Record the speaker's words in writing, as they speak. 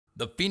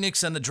The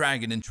phoenix and the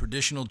dragon in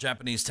traditional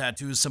Japanese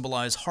tattoos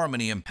symbolize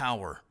harmony and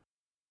power.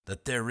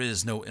 That there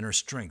is no inner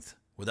strength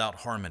without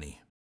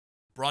harmony.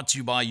 Brought to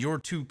you by your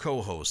two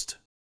co-hosts,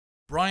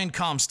 Brian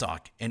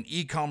Comstock, an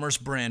e-commerce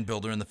brand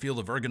builder in the field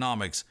of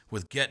ergonomics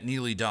with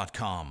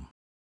GetNeely.com.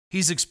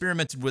 He's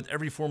experimented with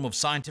every form of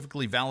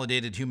scientifically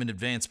validated human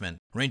advancement,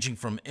 ranging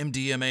from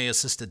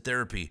MDMA-assisted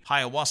therapy,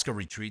 ayahuasca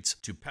retreats,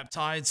 to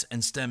peptides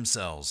and stem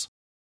cells.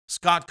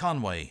 Scott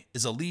Conway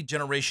is a lead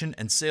generation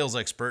and sales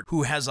expert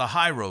who has a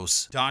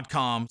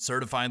Hyros.com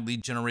certified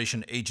lead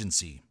generation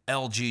agency,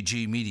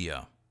 LGG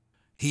Media.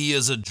 He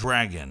is a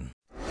dragon.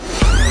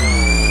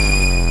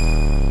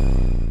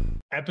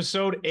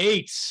 Episode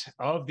 8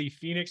 of The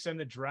Phoenix and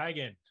the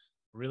Dragon.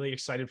 Really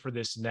excited for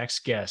this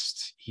next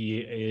guest.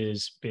 He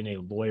has been a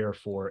lawyer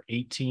for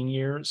 18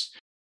 years.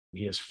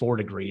 He has 4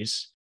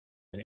 degrees,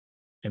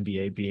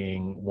 MBA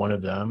being one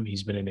of them.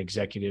 He's been an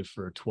executive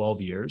for 12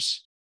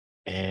 years.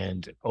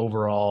 And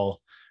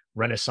overall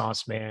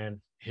Renaissance man,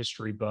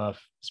 history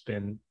buff, has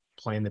been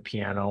playing the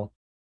piano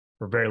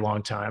for a very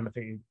long time, I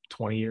think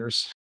 20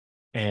 years.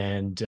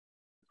 And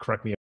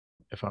correct me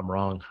if I'm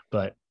wrong,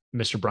 but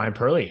Mr. Brian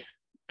Perley,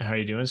 how are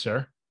you doing,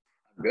 sir?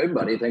 Good,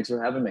 buddy. Thanks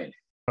for having me.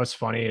 What's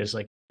funny is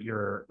like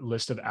your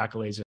list of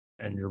accolades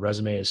and your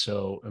resume is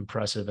so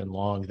impressive and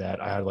long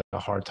that I had like a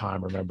hard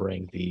time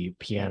remembering the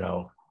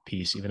piano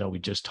piece, even though we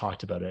just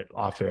talked about it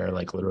off air,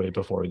 like literally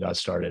before we got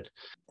started.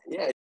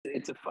 Yeah,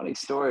 it's a funny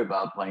story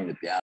about playing the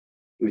piano.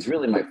 It was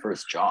really my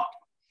first job.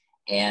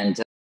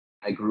 And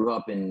I grew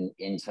up in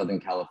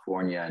Southern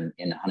California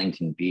in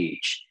Huntington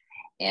Beach.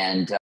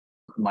 And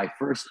my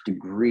first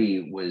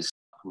degree was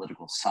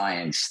political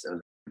science,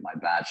 my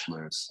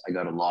bachelor's. I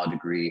got a law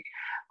degree.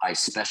 I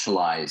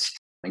specialized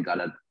and got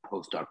a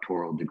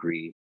postdoctoral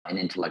degree in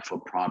intellectual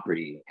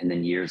property. And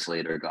then years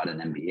later, got an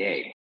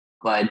MBA.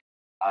 But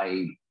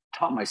I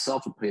taught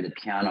myself to play the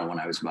piano when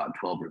I was about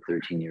 12 or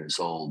 13 years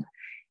old.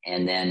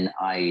 And then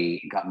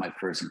I got my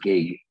first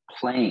gig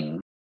playing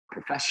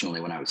professionally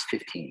when I was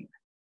 15.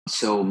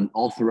 So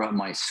all throughout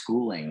my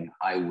schooling,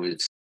 I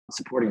was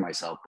supporting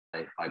myself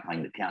by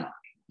playing the piano.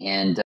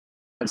 And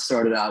it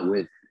started out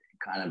with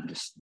kind of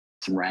just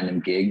some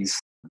random gigs,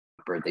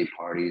 birthday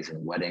parties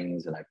and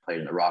weddings. And I played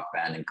in a rock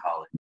band in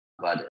college.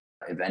 But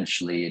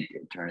eventually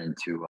it turned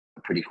into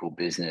a pretty cool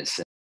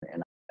business.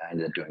 And I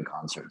ended up doing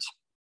concerts.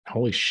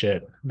 Holy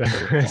shit.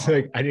 It's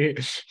like, I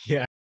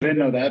didn't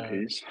know that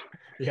piece.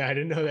 Yeah, I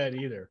didn't know that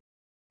either.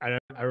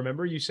 I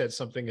remember you said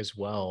something as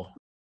well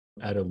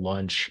at a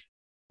lunch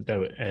that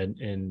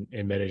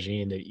in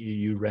Medellin that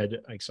you read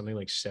like something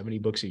like 70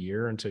 books a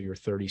year until you're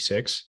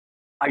 36.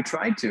 I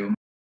tried to.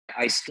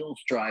 I still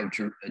strive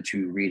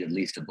to read at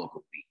least a book a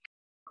week.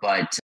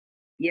 But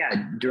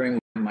yeah, during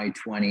my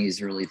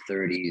 20s, early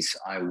 30s,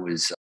 I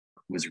was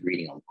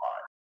reading a lot.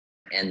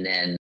 And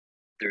then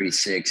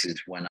 36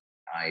 is when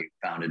I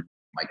founded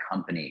my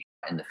company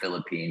in the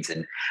Philippines,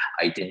 and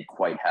I didn't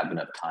quite have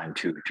enough time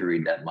to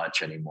read that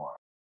much anymore.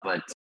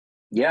 But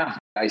yeah,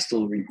 I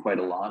still read quite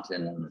a lot,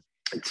 and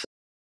I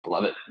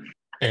love it.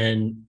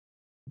 And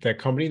that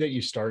company that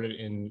you started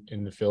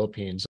in the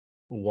Philippines,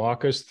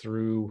 walk us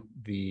through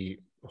the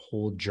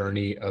whole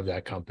journey of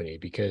that company,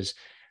 because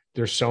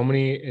there's so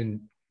many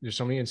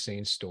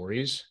insane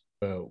stories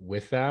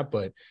with that,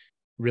 but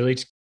really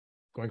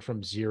going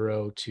from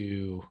zero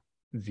to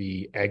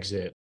the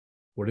exit,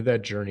 what did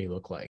that journey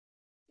look like?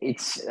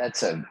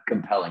 That's a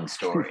compelling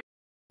story.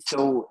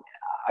 So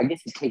I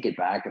guess to take it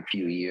back a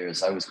few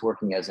years, I was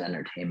working as an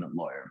entertainment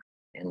lawyer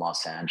in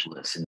Los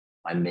Angeles in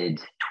my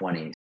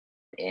mid-20s.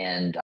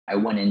 And I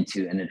went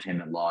into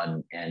entertainment law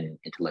and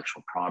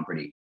intellectual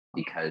property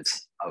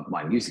because of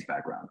my music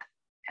background.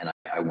 And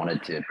I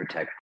wanted to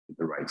protect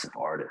the rights of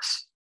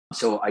artists.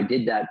 So I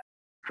did that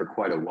for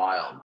quite a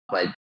while.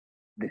 But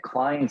the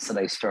clients that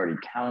I started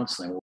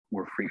counseling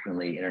were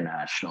frequently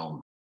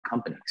international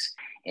companies.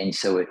 And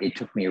so it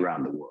took me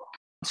around the world.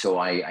 So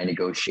I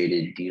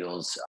negotiated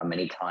deals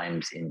many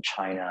times in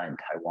China and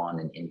Taiwan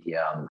and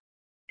India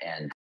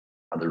and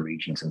other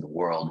regions in the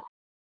world.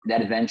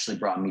 That eventually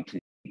brought me to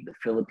the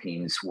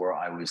Philippines, where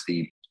I was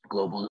the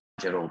global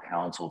general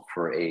counsel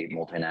for a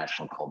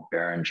multinational called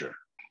Behringer.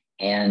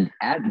 And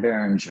at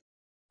Behringer,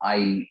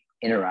 I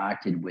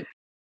interacted with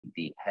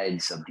the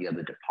heads of the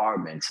other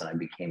departments, and I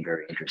became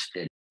very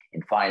interested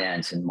in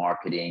finance and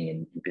marketing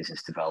and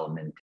business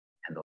development.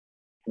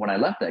 When I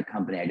left that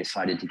company, I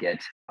decided to get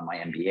my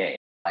MBA,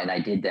 and I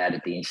did that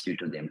at the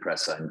Instituto de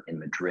Empresa in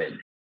Madrid.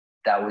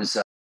 That was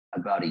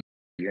about a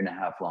year and a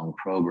half long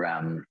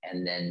program.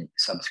 And then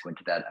subsequent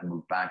to that, I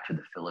moved back to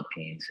the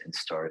Philippines and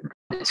started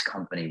this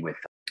company with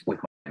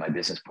my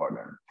business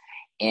partner.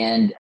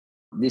 And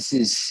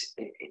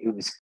it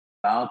was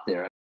out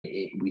there.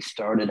 We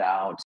started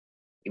out,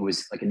 it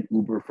was like an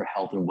Uber for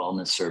health and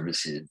wellness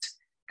services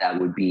that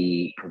would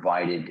be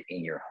provided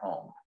in your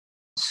home.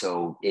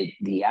 So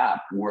the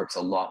app works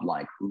a lot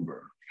like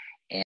Uber.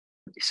 And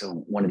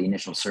so one of the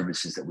initial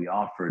services that we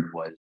offered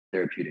was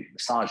therapeutic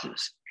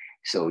massages.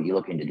 So you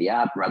look into the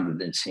app, rather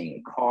than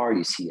seeing a car,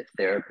 you see a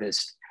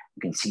therapist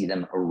You can see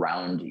them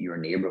around your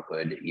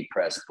neighborhood. You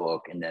press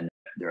book, and then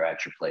they're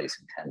at your place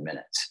in 10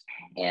 minutes.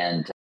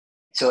 And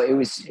so it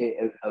was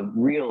a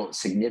real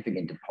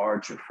significant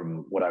departure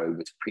from what I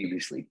was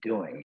previously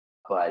doing,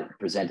 but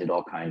presented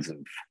all kinds of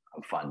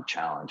fun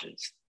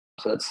challenges.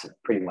 So that's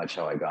pretty much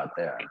how I got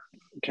there.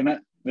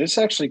 This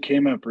actually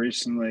came up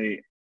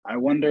recently. I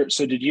wonder,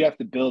 so did you have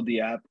to build the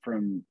app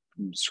from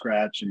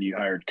scratch, and you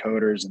hired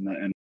coders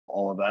and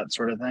all of that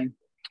sort of thing?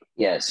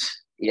 Yes.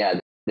 Yeah.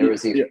 There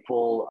was a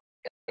full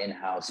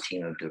in-house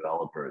team of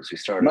developers. We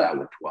started out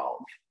with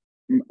 12.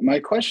 My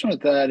question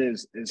with that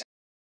is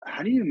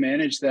how do you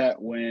manage that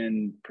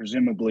when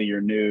presumably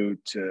you're new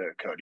to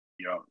coding?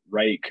 You don't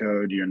write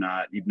code,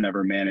 you've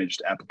never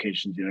managed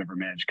applications, you never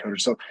managed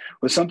coders. So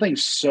with something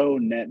so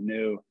net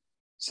new,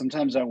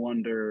 sometimes I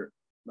wonder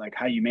like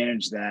how you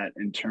manage that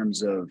in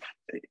terms of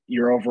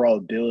your overall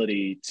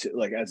ability to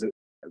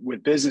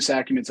with business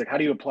acumen. It's like, how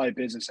do you apply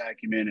business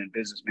acumen and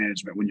business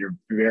management when you're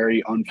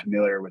very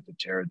unfamiliar with the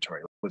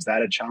territory? Was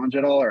that a challenge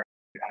at all, or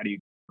how do you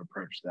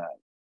approach that?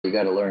 You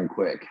got to learn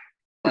quick.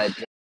 But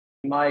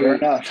Fair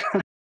enough.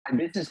 my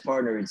business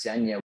partner at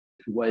Zennya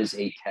was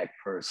a tech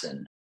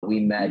person. We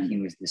met, he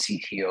was the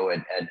CTO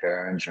at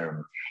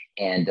Behringer,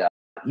 and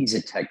he's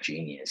a tech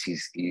genius.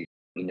 He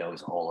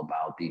knows all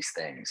about these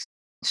things.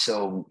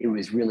 So it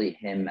was really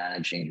him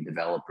managing the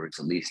developers,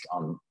 at least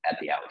at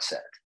the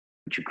outset,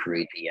 to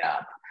create the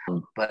app.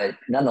 But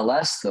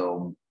nonetheless,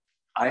 though,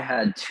 I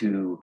had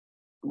to,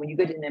 when you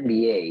get an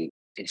MBA,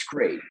 it's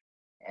great.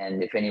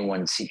 And if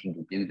anyone's seeking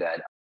to do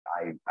that,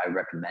 I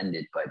recommend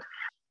it. But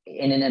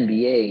in an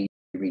MBA,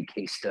 you read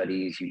case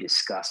studies, you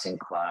discuss in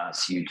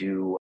class, you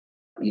do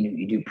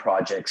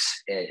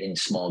projects in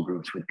small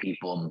groups with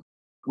people,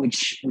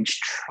 which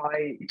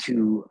try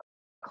to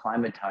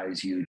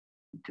acclimatize you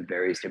to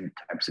various different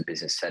types of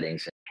business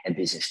settings and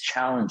business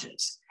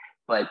challenges.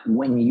 But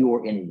when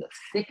you're in the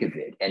thick of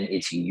it and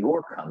it's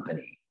your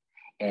company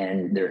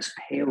and there's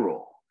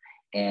payroll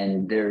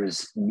and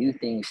there's new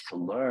things to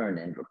learn,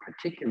 and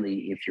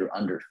particularly if you're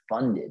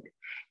underfunded,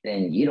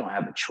 then you don't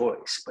have a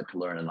choice but to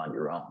learn it on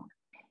your own.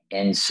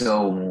 And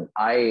so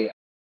I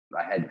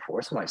had to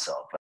force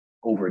myself.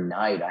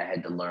 Overnight, I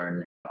had to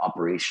learn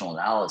operational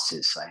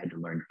analysis. I had to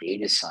learn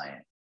data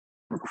science,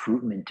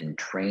 recruitment and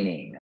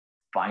training,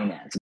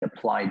 finance,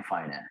 applied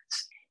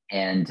finance.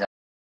 And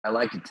I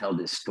like to tell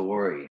this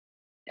story.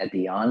 At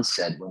the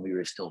onset, when we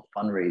were still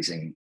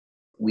fundraising,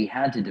 we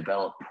had to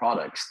develop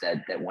products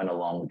that went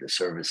along with the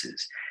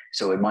services.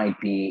 So it might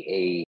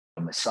be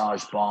a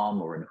massage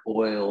balm or an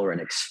oil or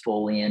an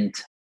exfoliant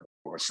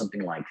or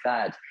something like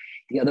that.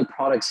 The other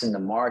products in the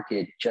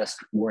market just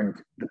weren't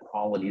the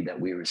quality that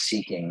we were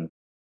seeking,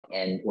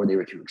 or they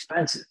were too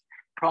expensive.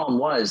 Problem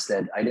was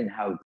that I didn't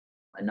have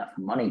enough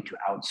money to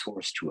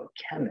outsource to a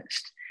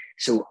chemist.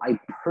 So I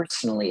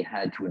personally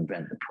had to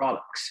invent the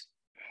products.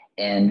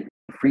 And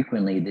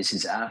frequently, this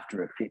is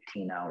after a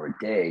 15-hour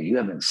day. You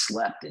haven't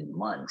slept in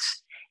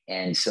months.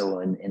 And so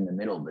in the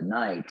middle of the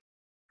night,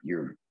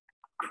 you're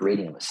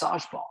creating a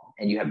massage balm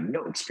and you have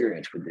no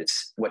experience with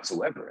this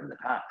whatsoever in the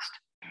past.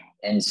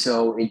 And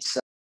so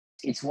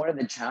it's one of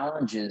the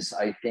challenges,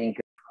 I think,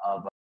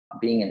 of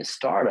being in a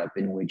startup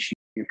in which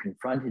you're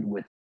confronted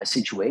with a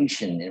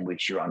situation in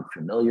which you're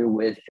unfamiliar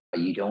with,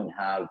 you don't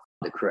have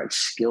the correct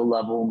skill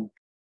level,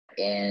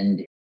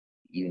 and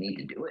you need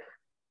to do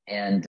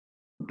it.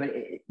 But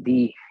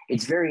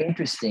it's very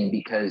interesting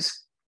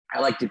because I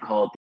like to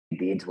call it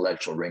the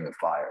intellectual ring of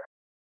fire.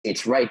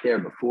 It's right there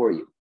before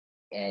you.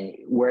 And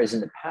whereas in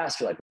the past,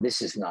 you're like,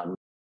 this is not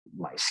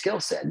my skill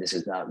set. This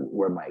is not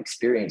where my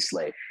experience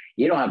lay.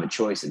 You don't have a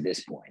choice at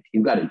this point.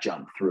 You've got to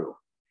jump through.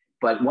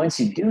 But once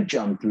you do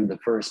jump through the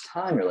first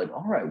time, you're like,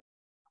 all right,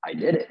 I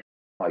did it.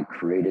 I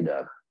created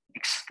a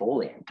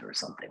exfoliant or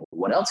something.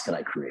 What else can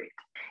I create?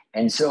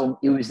 And so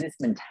it was this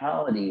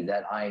mentality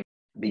that I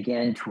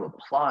began to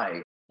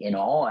apply in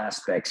all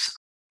aspects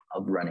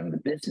of running the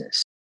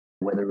business,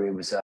 whether it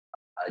was a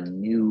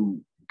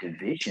new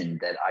division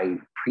that I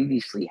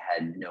previously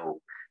had no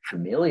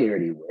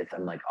familiarity with.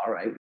 I'm like, all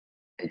right,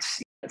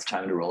 it's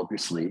time to roll up your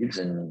sleeves,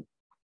 and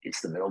it's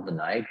the middle of the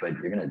night, but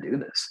you're going to do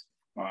this.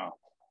 Wow.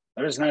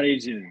 That is not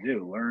easy to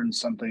do. Learn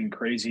something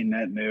crazy,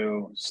 net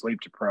new, sleep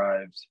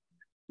deprived,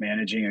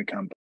 managing a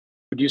company.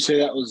 Would you say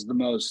that was the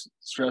most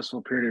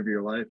stressful period of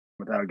your life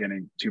without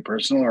getting too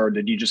personal? Or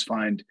did you just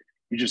find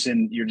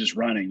you're just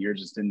running, you're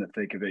just in the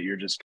thick of it, you're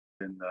just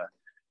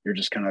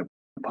kind of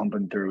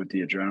pumping through with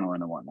the adrenaline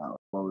and whatnot?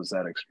 What was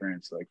that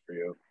experience like for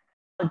you?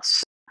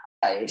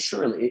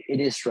 Surely it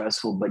is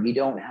stressful, but you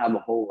don't have a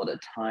whole lot of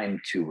time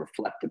to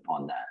reflect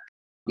upon that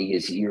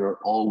because you're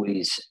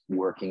always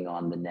working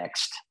on the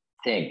next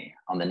thing,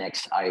 on the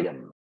next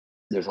item.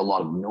 There's a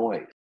lot of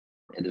noise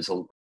and there's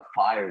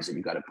fires that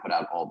you got to put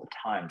out all the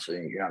time. So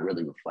you're not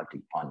really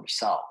reflecting upon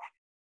yourself.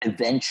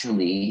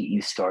 Eventually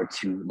you start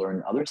to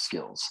learn other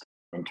skills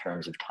in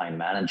terms of time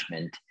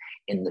management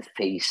in the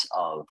face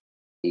of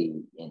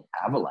an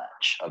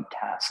avalanche of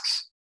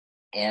tasks.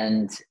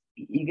 And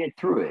you get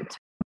through it.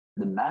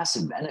 the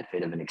massive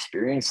benefit of an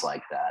experience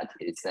like that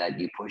is that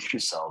you push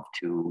yourself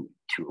to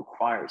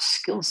acquire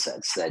skill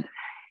sets that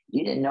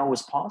you didn't know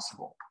was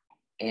possible.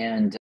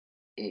 And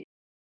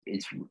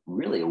it's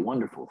really a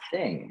wonderful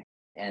thing.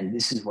 And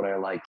this is what I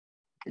like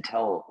to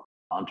tell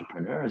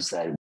entrepreneurs,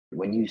 that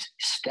when you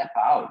step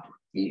out,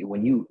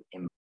 when you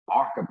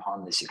embark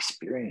upon this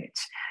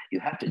experience, you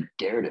have to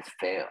dare to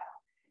fail,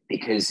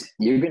 because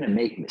you're going to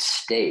make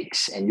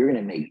mistakes, and you're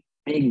going to make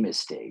big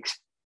mistakes,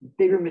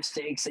 bigger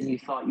mistakes than you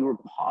thought you were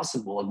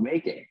possible of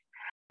making.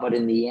 But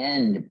in the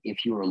end,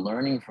 if you are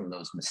learning from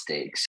those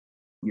mistakes,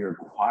 you're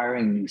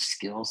acquiring new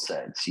skill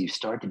sets, you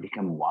start to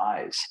become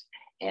wise,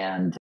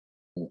 and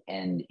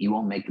you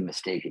won't make the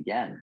mistake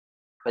again.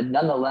 But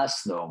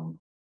nonetheless, though,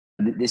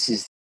 this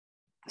is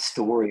the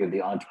story of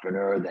the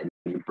entrepreneur, that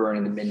you're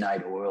burning the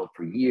midnight oil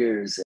for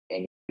years,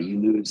 and you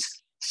lose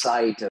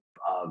sight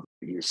of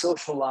your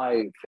social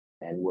life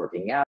and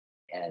working out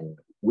and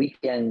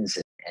weekends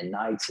and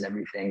nights and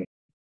everything.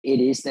 It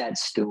is that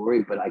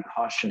story, but I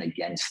caution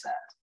against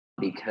that,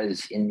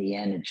 because in the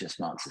end, it's just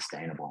not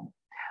sustainable.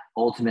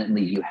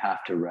 Ultimately, you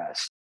have to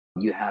rest.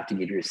 You have to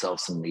give yourself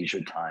some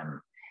leisure time,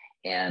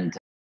 and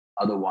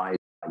otherwise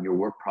your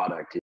work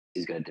product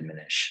is going to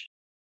diminish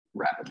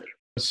rapidly.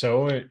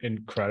 So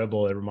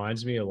incredible. It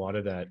reminds me a lot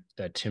of that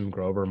Tim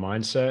Grover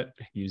mindset.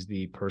 He's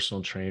the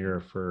personal trainer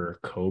for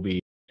Kobe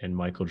and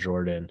Michael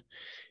Jordan.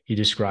 He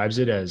describes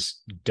it as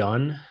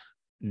done,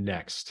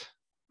 next.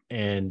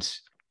 And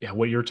yeah,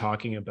 what you're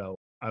talking about,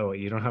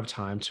 you don't have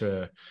time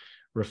to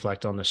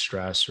reflect on the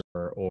stress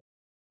or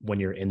when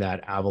you're in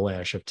that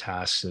avalanche of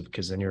tasks,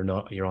 because then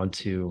you're on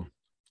to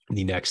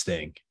the next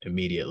thing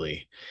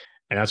immediately.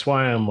 And that's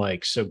why I'm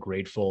like so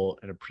grateful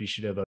and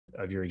appreciative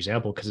of your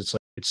example, because it's like,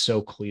 it's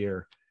so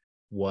clear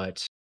and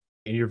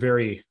you're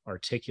very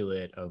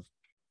articulate of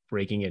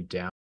breaking it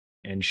down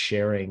and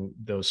sharing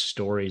those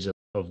stories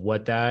of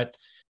what that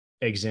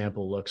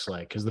example looks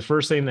like. Because the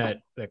first thing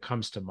that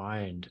comes to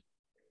mind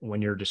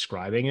when you're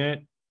describing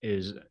it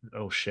is,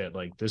 oh shit,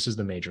 like this is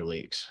the major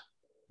leagues.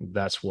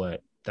 That's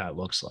what that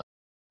looks like.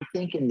 I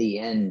think in the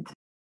end,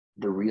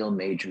 the real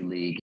major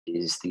league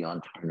is the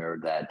entrepreneur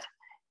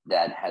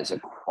that has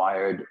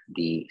acquired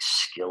the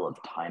skill of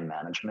time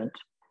management,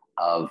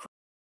 of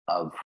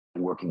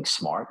working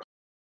smart.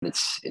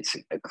 It's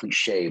a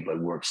cliche, but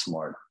work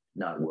smart,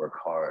 not work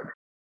hard.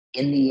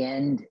 In the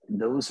end,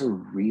 those are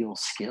real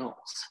skills,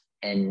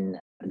 and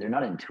they're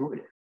not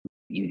intuitive.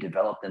 You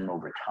develop them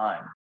over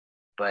time.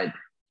 But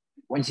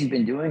once you've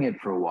been doing it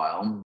for a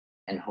while,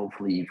 and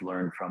hopefully you've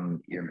learned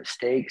from your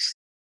mistakes,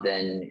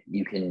 then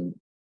you can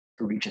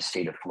reach a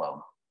state of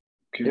flow.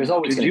 There's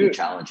always going to be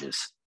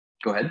challenges.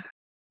 Go ahead.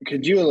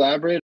 Could you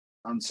elaborate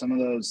on some of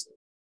those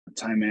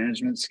time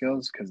management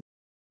skills? Because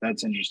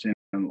that's interesting.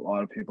 A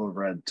lot of people have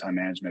read time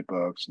management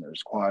books, and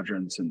there's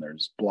quadrants, and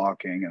there's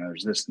blocking, and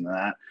there's this and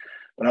that.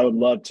 But I would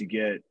love to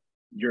get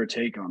your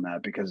take on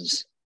that,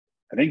 because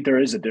I think there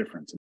is a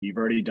difference. You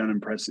were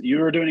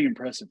doing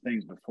impressive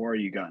things before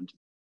you got into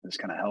this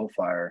kind of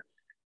hellfire.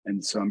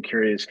 And so I'm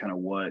curious kind of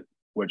what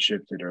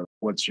shifted, or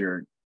what's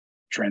your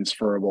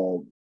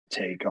transferable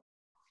take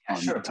on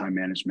Sure. time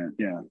management?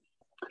 Yeah.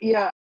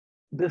 Yeah.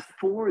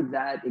 Before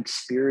that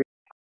experience,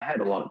 I had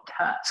a lot of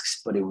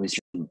tasks, but it was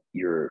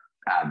your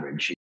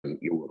average.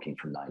 You're working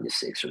from 9 to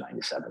 6 or 9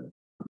 to 7,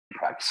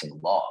 practicing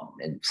law,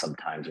 and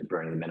sometimes you're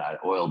burning the midnight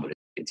oil, but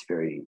it's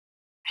very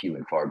few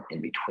and far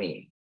in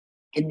between.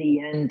 In the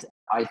end,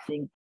 I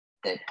think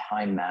that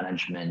time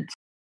management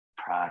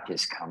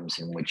practice comes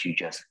in which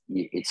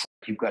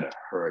you've got a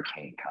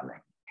hurricane coming,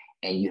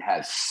 and you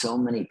have so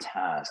many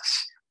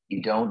tasks.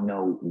 You don't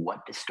know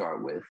what to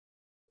start with.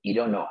 You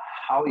don't know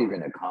how you're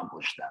going to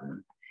accomplish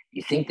them.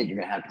 You think that you're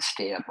going to have to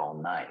stay up all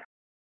night.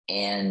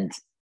 And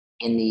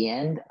in the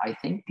end, I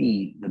think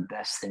the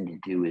best thing to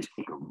do is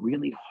take a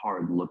really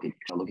hard look at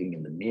looking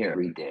in the mirror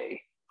every day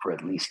for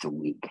at least a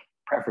week,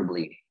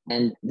 preferably.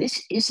 And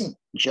this isn't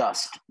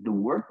just the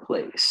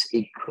workplace.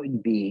 It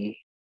could be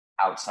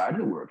outside of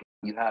the work.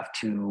 You have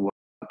to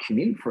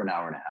commute for an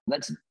hour and a half.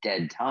 That's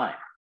dead time.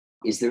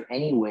 Is there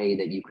any way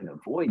that you can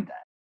avoid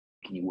that?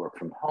 Can you work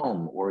from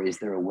home, or is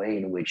there a way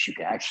in which you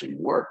can actually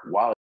work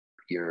while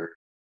you're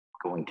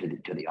going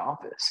to the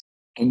office?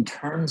 In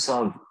terms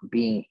of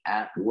being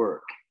at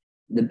work,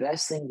 the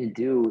best thing to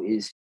do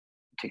is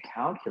to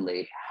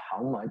calculate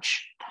how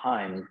much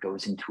time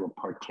goes into a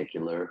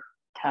particular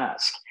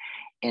task.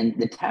 And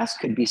the task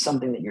could be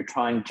something that you're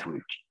trying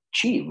to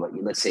achieve.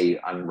 Let's say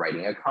I'm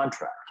writing a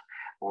contract,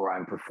 or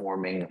I'm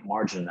performing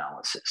margin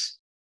analysis.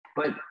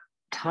 But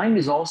time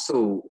is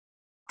also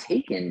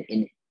taken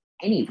in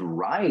any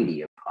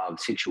variety of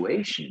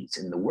situations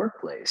in the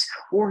workplace,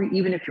 or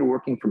even if you're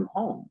working from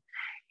home.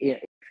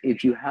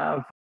 If you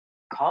have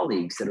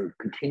colleagues that are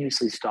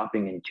continuously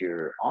stopping into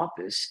your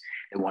office,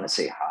 they want to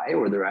say hi,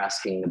 or they're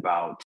asking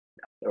about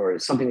or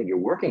something that you're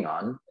working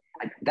on,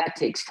 that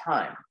takes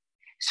time.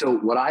 So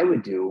what I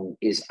would do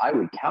is I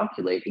would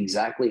calculate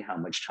exactly how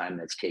much time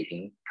that's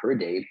taking per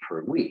day,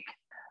 per week.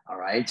 All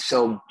right.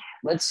 So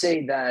let's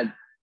say that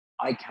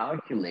I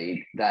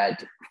calculate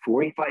that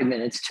 45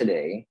 minutes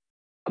today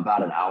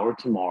about an hour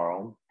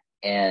tomorrow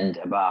and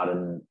about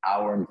an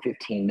hour and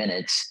 15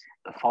 minutes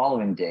the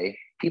following day,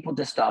 people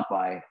just stop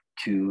by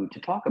to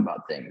talk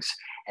about things.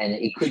 And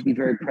it could be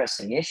very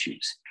pressing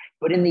issues.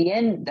 But in the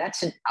end,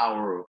 that's an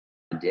hour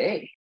a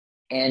day.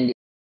 And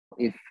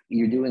if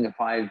you're doing a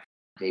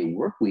 5-day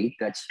work week,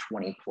 that's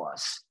 20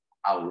 plus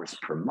hours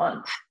per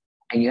month.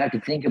 And you have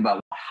to think about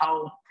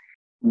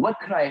what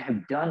could I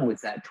have done with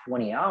that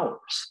 20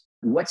 hours?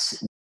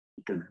 What's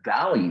the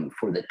value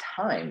for the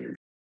time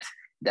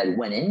that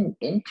went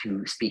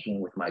into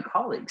speaking with my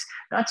colleagues?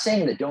 Not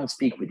saying that don't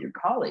speak with your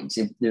colleagues.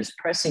 If there's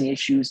pressing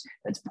issues,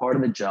 that's part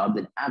of the job,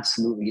 that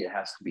absolutely it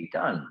has to be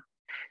done.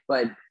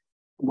 But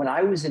when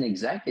I was an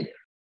executive,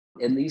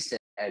 at least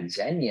at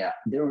Zennya,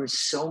 there were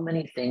so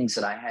many things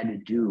that I had to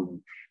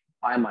do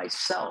by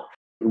myself,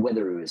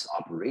 whether it was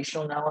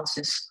operational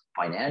analysis,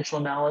 financial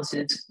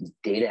analysis,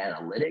 data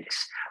analytics,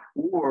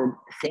 or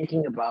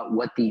thinking about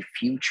what the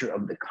future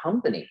of the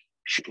company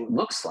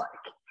looks like,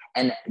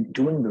 and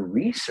doing the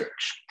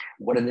research.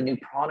 What are the new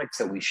products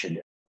that we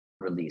should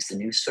release, the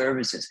new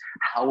services?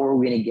 How are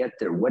we going to get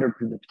there? What are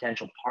the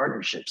potential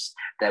partnerships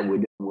that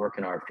would work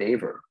in our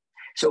favor?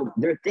 So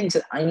there are things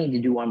that I need to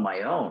do on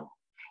my own.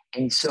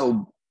 And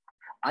so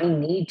I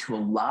need to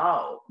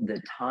allow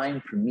the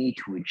time for me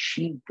to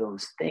achieve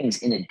those things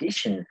in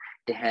addition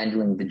to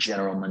handling the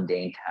general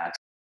mundane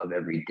tasks of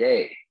every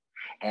day.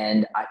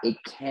 And it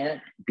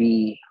can't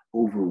be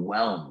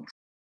overwhelmed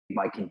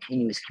by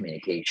continuous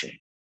communication.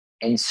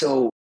 And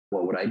so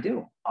what would I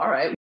do? All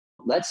right,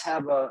 let's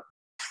have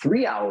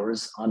 3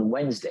 hours on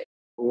Wednesday,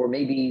 or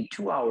maybe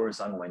 2 hours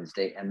on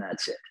Wednesday, and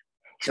that's it.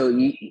 So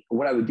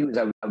what I would do is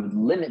I would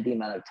limit the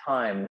amount of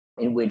time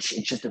in which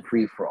it's just a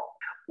free-for-all.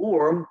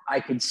 Or I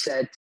could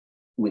set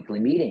weekly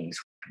meetings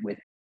with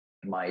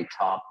my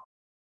top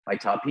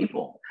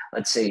people.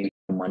 Let's say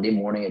Monday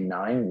morning at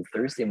 9 and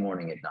Thursday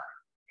morning at 9.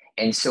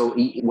 And so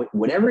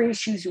whatever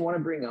issues you want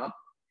to bring up,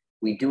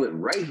 we do it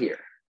right here.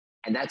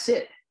 And that's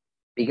it,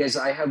 because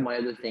I have my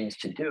other things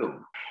to do.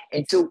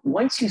 And so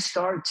once you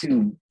start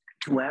to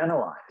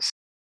analyze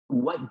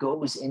what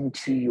goes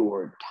into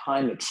your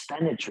time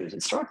expenditures,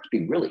 it starts to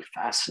be really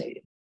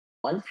fascinating.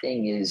 One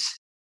thing is,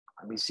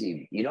 let me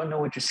see, you don't know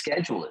what your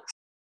schedule is.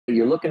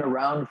 You're looking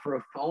around for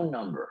a phone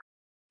number.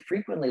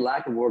 Frequently,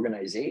 lack of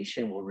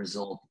organization will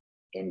result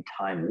in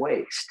time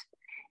waste.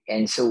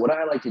 And so what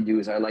I like to do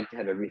is I like to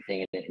have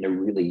everything in a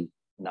really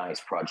nice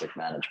project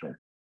management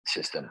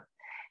system,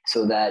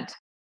 so that,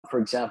 for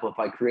example, if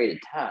I create a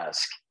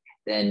task,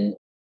 then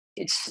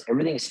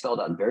everything is spelled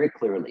out very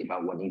clearly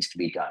about what needs to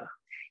be done.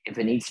 If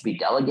it needs to be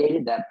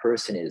delegated, that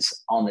person is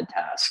on the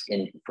task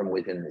from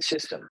within the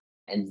system,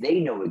 and they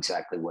know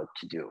exactly what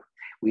to do.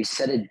 We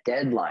set a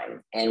deadline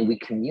and we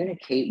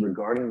communicate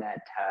regarding that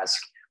task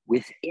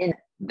within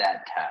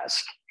that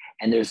task,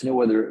 and there's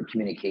no other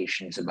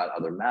communications about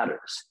other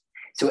matters.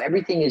 So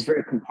everything is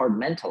very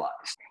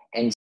compartmentalized.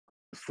 And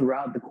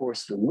throughout the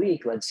course of the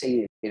week, let's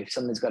say if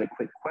someone's got a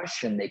quick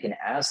question, they can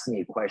ask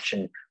me a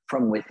question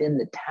from within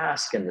the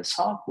task and the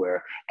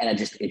software, and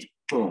it's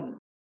boom,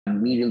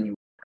 immediately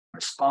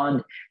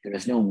respond. There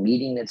is no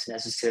meeting that's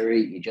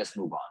necessary. You just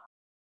move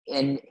on.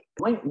 And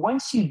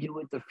once you do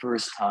it the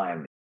first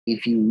time,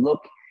 if you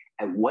look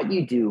at what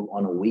you do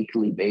on a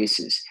weekly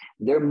basis,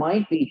 there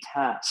might be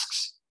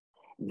tasks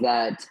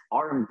that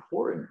are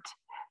important,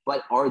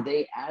 but are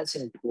they as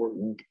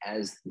important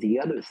as the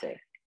other thing?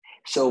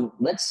 So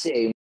let's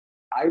say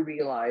I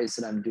realize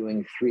that I'm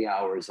doing 3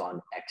 hours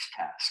on X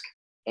task.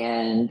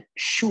 And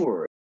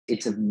sure,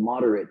 it's of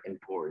moderate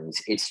importance.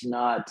 It's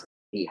not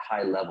a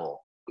high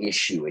level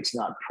issue. It's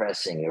not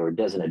pressing, or it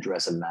doesn't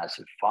address a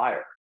massive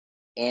fire.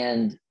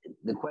 And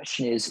the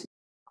question is,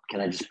 can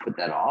I just put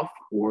that off,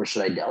 or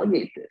should I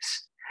delegate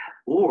this?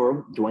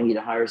 Or do I need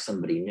to hire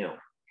somebody new?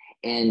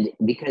 And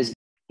because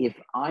if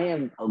I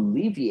am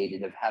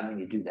alleviated of having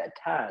to do that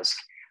task,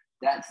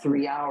 that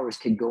 3 hours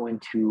could go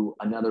into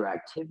another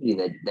activity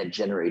that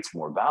generates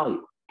more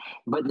value.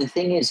 But the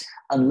thing is,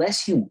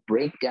 unless you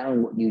break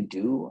down what you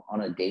do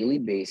on a daily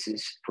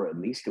basis for at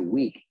least a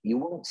week, you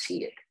won't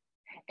see it.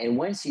 And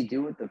once you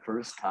do it the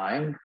first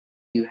time,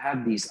 you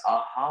have these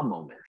aha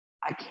moments.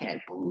 I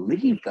can't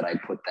believe that I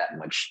put that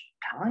much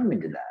time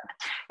into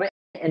that.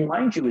 And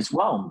mind you as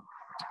well,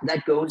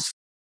 that goes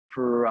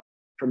for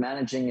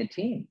managing a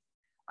team.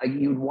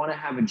 You'd want to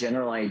have a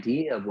general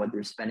idea of what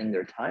they're spending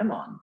their time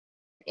on.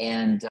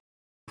 And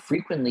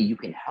frequently you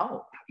can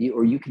help,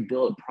 or you can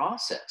build a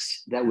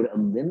process that would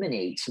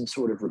eliminate some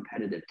sort of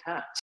repetitive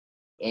task.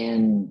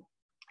 And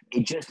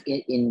it just,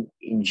 in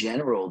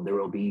general, there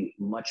will be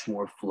much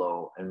more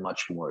flow and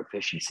much more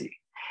efficiency.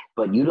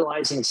 But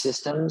utilizing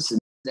systems,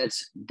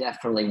 that's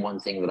definitely one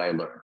thing that I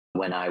learned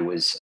when I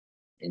was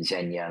in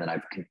Zennya, and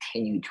I've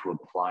continued to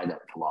apply that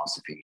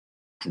philosophy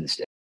to this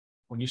day.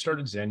 When you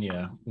started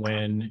Zennya,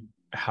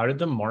 how did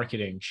the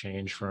marketing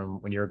change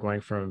from when you were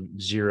going from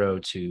 0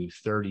 to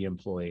 30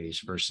 employees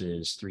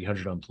versus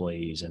 300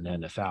 employees and then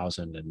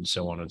 1,000 and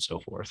so on and so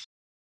forth?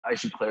 I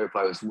should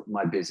clarify, it was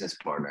my business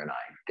partner and I,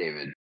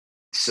 David.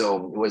 So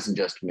it wasn't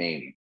just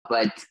me.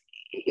 But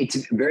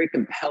it's very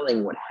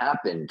compelling what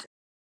happened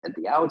at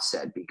the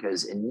outset,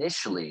 because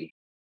initially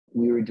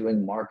we were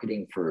doing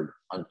marketing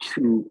on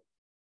two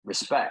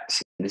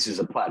respects. This was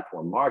a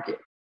platform market,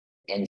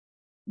 and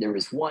there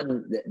was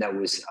one that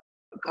was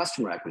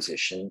customer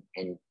acquisition,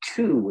 and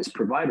two was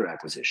provider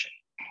acquisition.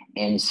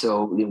 And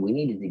so we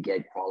needed to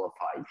get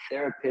qualified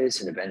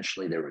therapists, and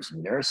eventually there was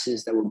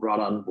nurses that were brought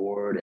on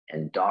board,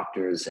 and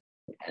doctors,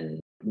 and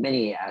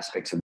many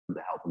aspects of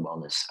the health and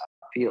wellness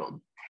field.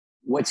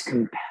 What's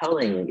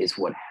compelling is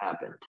what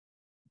happened.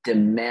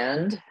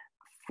 Demand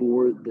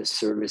for the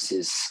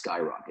services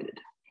skyrocketed,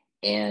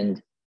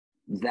 and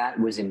that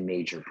was a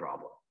major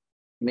problem.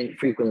 I mean,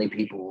 frequently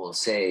people will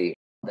say,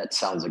 that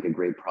sounds like a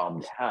great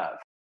problem to have.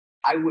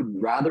 I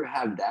would rather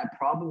have that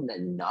problem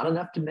than not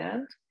enough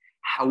demand.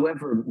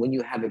 However, when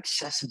you have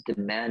excessive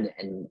demand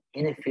and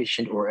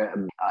inefficient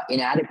or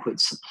inadequate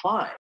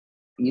supply,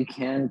 you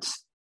can't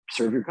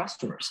serve your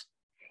customers.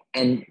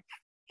 And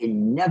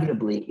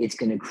inevitably, it's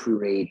going to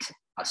create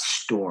a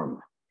storm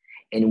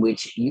in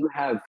which you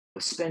have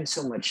spent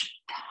so much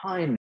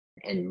time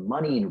and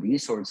money and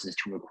resources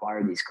to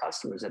acquire these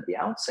customers at the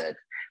outset,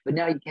 but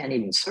now you can't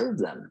even serve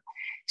them.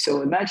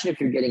 So imagine if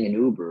you're getting an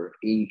Uber,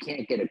 you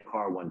can't get a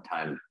car one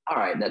time. All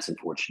right, that's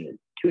unfortunate.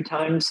 Two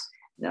times,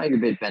 now you're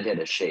a bit bent out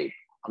of shape.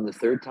 On the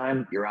third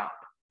time, you're out.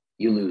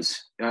 You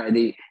lose.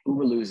 The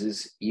Uber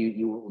loses,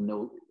 you will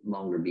no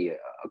longer be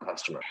a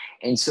customer.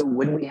 And so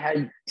when we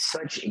had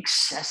such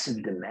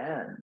excessive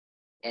demand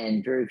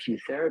and very few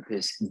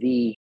therapists,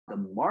 the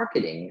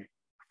marketing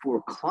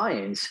for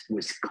clients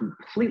was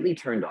completely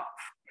turned off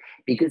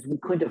because we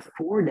couldn't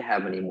afford to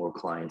have any more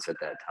clients at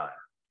that time.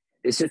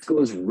 This just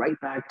goes right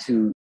back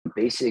to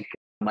basic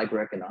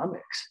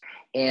microeconomics.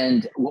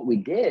 And what we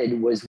did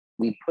was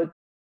we put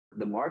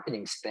the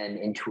marketing spend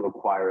into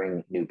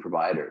acquiring new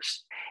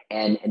providers.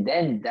 And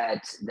then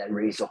that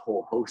raised a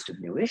whole host of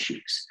new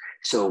issues.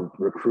 So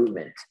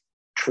recruitment,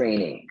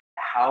 training,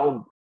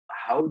 how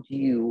do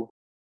you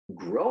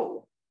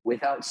grow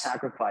without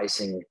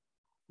sacrificing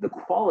the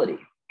quality?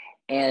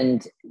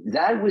 And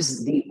that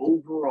was the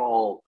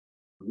overall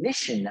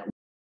mission that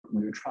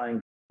we were trying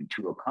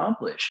to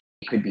accomplish.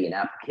 It could be an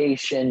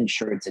application,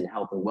 sure, it's in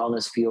health and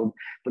wellness field,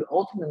 but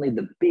ultimately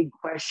the big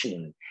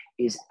question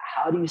is,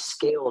 how do you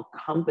scale a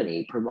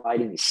company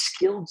providing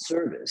skilled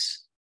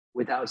service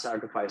without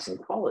sacrificing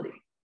quality?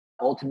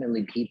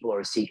 Ultimately, people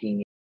are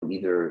seeking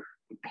either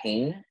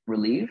pain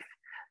relief,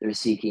 they're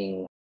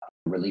seeking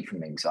relief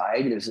from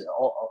anxiety, there's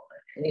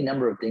any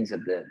number of things that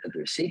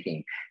they're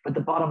seeking, but the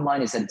bottom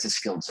line is that it's a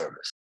skilled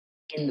service.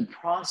 In the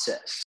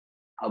process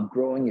of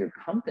growing your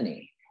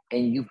company,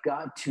 and you've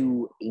got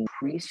to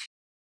increase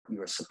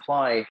your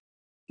supply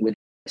with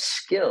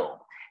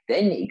skill,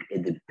 then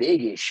the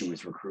big issue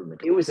is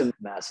recruitment. It was a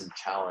massive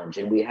challenge,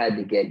 and we had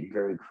to get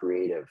very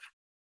creative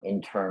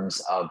in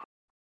terms of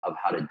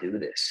how to do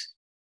this.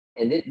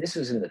 And this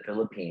was in the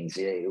Philippines.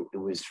 It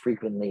was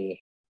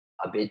frequently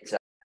a bit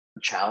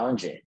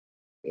challenging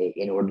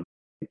in order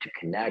to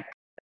connect.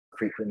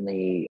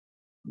 Frequently,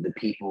 the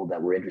people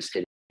that were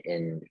interested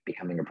in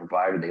becoming a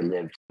provider, they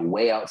lived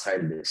way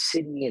outside of the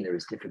city, and there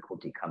was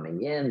difficulty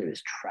coming in.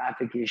 There's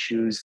traffic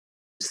issues.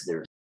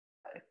 There's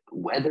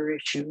weather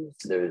issues.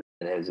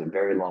 There's a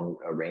very long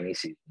rainy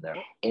season there.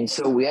 And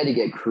so we had to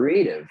get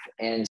creative.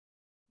 And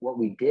what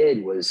we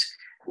did was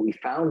we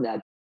found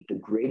that the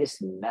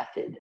greatest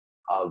method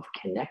of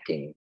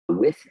connecting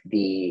with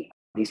these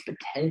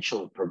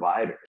potential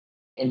providers.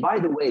 And by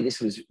the way, this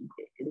is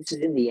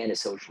in the end a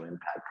social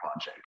impact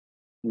project.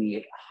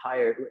 We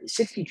hired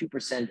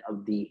 62%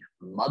 of the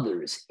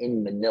mothers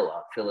in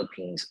Manila,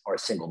 Philippines, are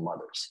single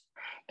mothers.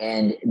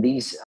 And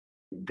these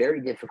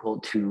very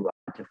difficult to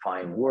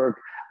find work,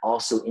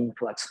 also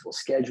inflexible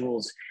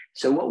schedules.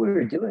 So what we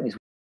were doing is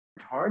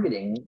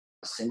targeting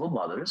single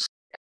mothers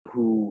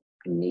who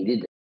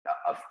needed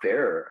a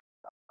fair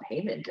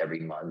payment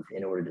every month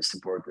in order to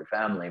support their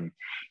family,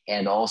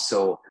 and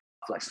also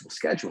flexible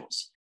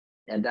schedules.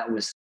 And that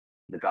was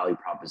the value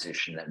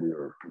proposition that we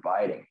were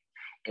providing.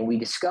 And we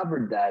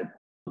discovered that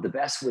the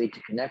best way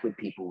to connect with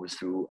people was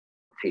through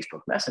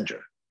Facebook Messenger.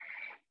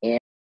 And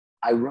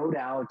I wrote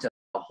out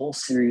a whole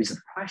series of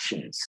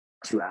questions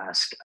to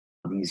ask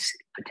these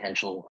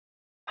potential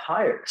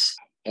hires.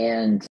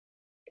 And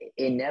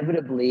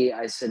inevitably,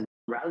 I said,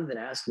 rather than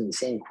asking the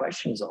same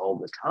questions all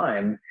the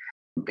time,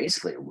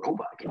 basically a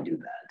robot can do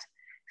that.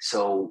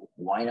 So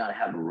why not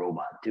have a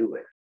robot do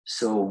it?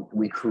 So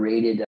we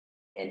created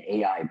an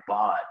AI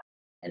bot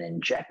and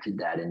injected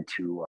that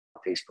into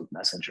Facebook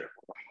Messenger.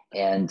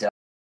 And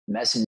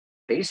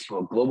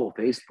Global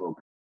Facebook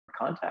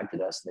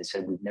contacted us, and they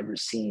said, we've never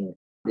seen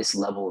this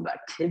level of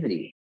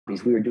activity,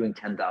 because we were doing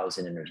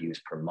 10,000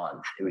 interviews per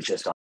month. It was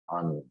just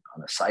on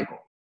a cycle.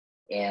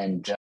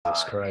 And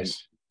Jesus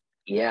Christ.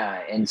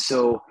 And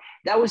so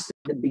that was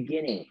the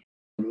beginning.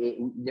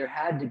 There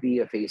had to be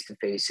a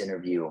face-to-face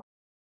interview,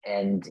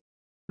 and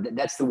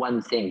that's the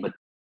one thing. But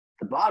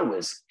the bot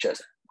was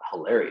just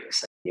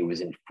hilarious. It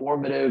was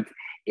informative.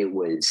 It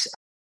was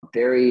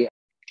very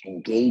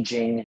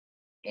engaging,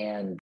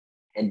 and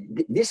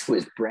And this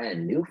was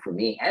brand new for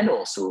me, and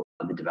also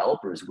the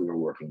developers we were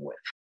working with.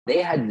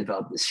 They had to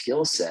develop the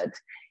skill set,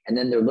 and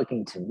then they're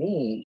looking to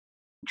me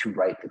to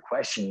write the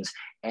questions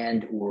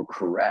and or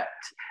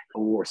correct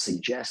or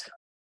suggest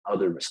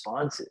other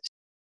responses.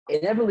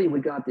 Inevitably, we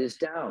got this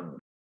down.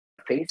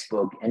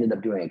 Facebook ended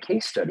up doing a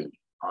case study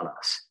on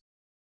us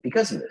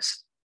because of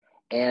this.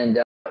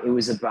 And it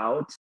was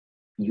about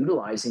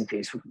utilizing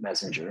Facebook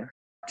Messenger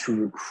to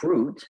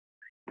recruit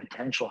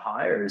potential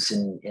hires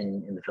in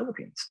the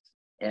Philippines.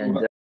 And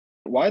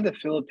why the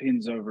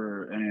Philippines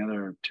over any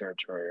other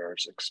territory, or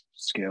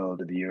scale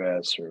to the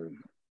US, or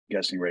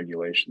guessing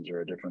regulations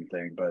are a different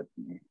thing, but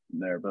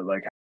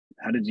like,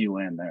 how did you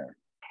land there?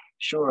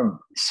 Sure.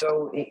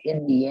 So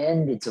in the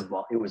end, it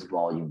was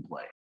volume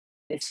play.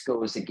 This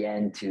goes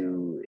again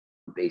to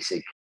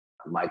basic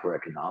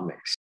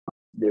microeconomics.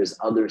 There's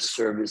other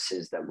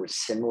services that were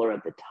similar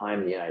at the time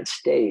in the United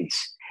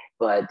States,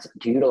 but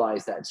to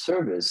utilize that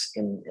service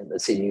in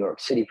let's say New York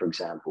City, for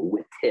example,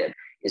 with tip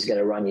is going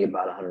to run you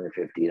about $150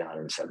 to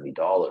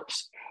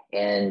 $170.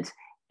 And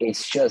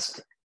it's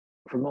just,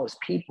 for most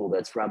people,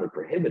 that's rather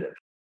prohibitive.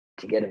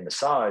 To get a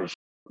massage,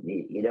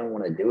 you don't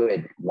want to do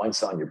it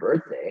once on your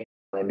birthday.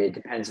 I mean, it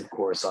depends, of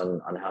course,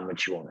 on how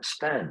much you want to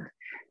spend.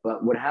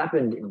 But what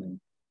happened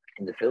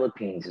in the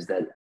Philippines is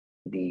that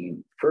the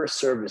first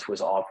service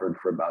was offered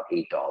for about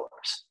 $8.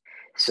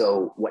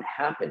 So what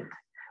happened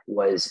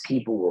was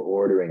people were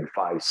ordering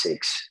 5,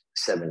 6,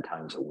 7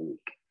 times a week.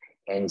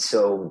 And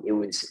so it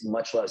was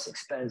much less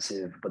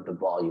expensive, but the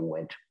volume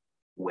went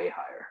way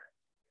higher.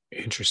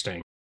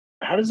 Interesting.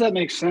 How does that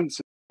make sense?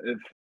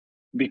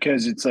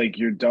 Because it's like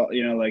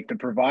like the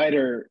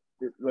provider,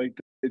 like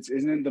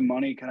isn't the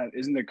money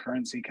isn't the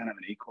currency kind of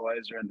an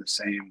equalizer in the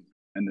same,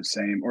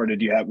 or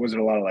was it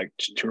a lot of like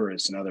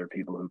tourists and other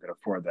people who could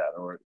afford that?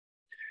 Or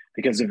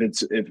because if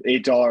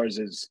 $8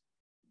 is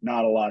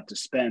not a lot to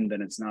spend,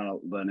 then it's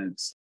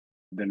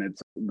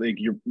like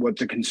what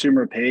the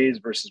consumer pays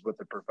versus what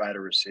the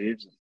provider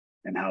receives,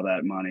 and how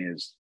that money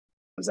is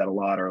that a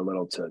lot or a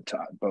little to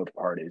both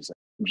parties?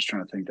 I'm just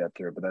trying to think that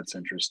through, but that's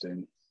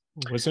interesting.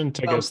 Wasn't,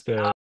 I guess,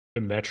 the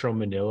Metro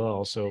Manila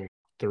also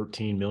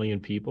 13 million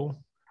people?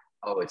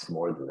 Oh, it's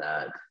more than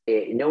that.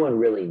 No one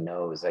really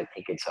knows. I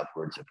think it's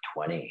upwards of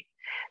 20.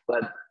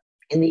 But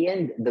in the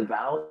end, the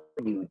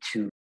value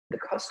to the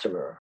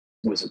customer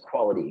was a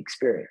quality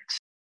experience,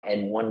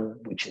 and one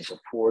which is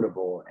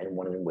affordable, and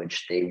one in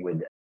which they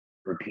would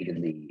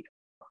repeatedly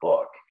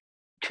book.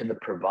 To the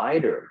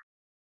provider,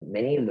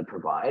 many of the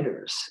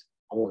providers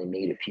only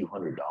made a few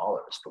 $100s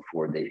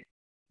before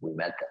we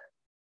met them.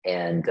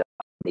 And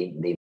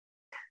they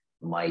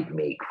might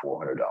make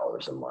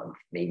 $400 a month,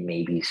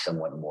 maybe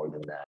somewhat more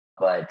than that.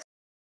 But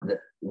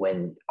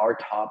when our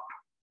top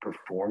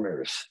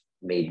performers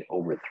made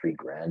over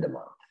 $3,000 a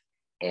month,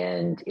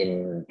 and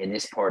in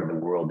this part of the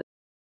world,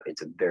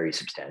 it's a very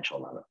substantial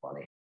amount of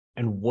money.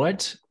 And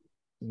what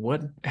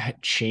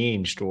had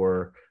changed,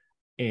 or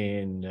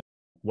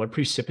what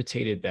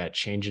precipitated that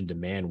change in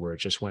demand where it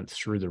just went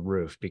through the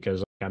roof?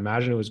 Because I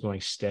imagine it was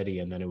going steady,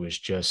 and then it was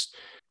just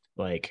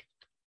like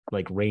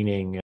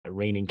raining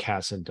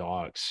cats and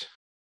dogs.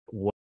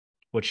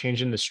 What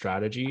changed in the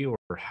strategy, or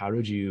how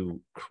did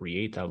you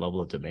create that level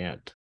of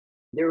demand?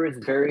 There was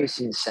various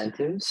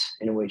incentives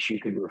in which you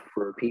could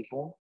refer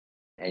people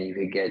and you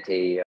could get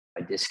a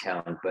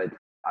discount, but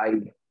I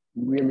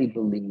really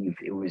believe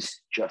it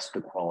was just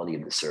the quality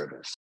of the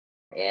service.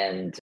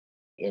 And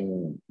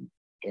in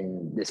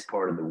this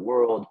part of the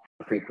world,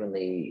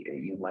 frequently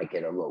you might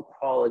get a low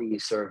quality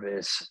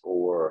service,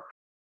 or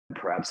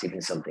perhaps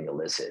even something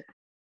illicit.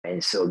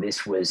 And so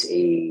this was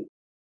a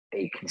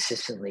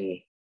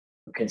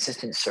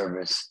consistent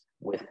service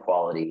with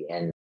quality,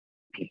 and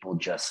people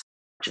just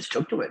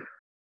took to it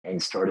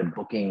and started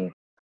booking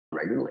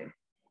regularly.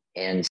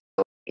 And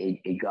so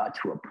it got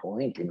to a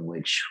point in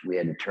which we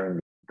had to turn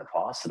the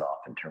faucet off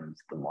in terms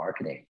of the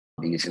marketing,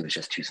 because it was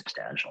just too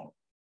substantial.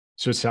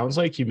 So it sounds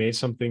like you made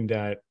something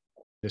that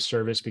the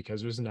service,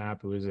 because it was an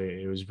app,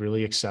 it was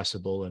really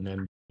accessible, and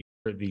then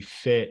the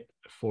fit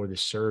for the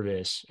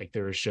service, like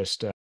there was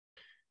just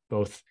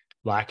both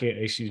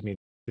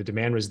the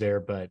demand was there,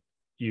 but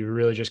you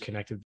really just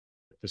connected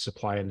the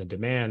supply and the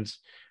demands,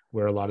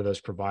 where a lot of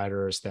those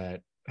providers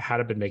that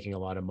had been making a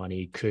lot of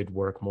money could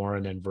work more,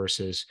 and then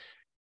versus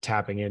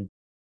tapping in.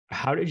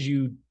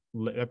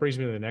 That brings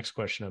me to the next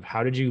question of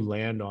how did you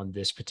land on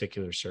this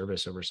particular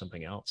service over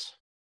something else?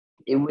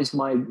 It was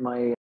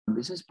my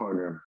business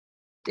partner,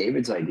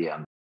 David's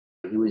idea.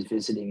 He was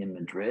visiting in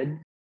Madrid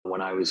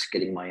when I was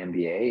getting my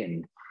MBA,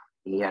 and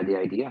he had the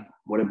idea.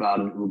 What about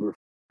an Uber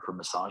for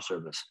massage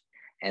service?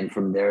 And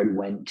from there, it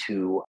went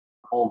to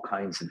all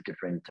kinds of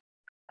different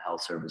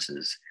health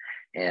services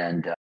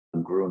and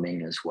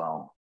grooming as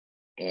well.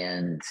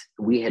 And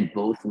we had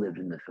both lived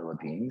in the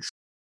Philippines,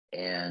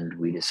 and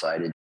we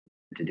decided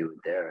to do it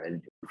there,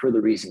 and for the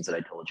reasons that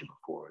I told you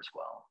before as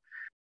well.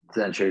 Does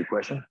that answer your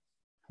question?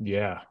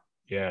 Yeah.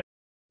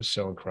 It's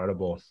so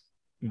incredible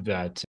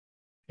that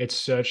it's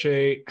such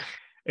like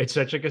a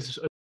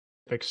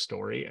specific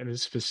story and a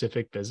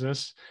specific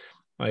business.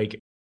 Like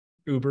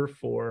Uber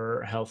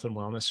for health and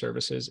wellness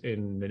services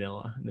in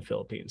Manila, in the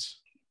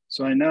Philippines.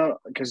 So I know,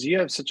 because you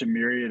have such a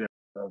myriad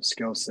of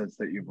skill sets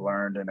that you've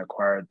learned and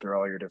acquired through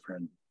all your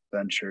different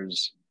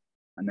ventures.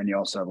 And then you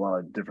also have a lot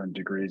of different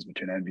degrees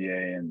between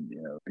MBA and,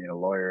 being a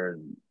lawyer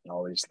and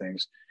all these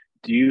things.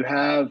 Do you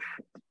have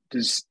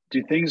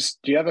do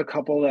you have a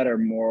couple that are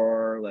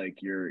more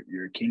like your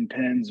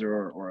kingpins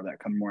or that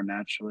come more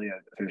naturally?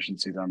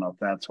 Efficiency, I don't know if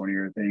that's one of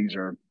your things,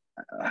 or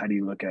how do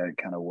you look at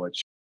kind of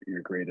what's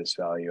your greatest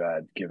value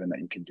add, given that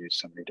you can do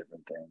so many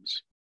different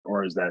things?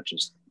 Or is that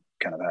just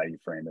kind of how you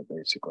frame it,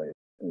 basically,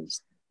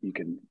 is you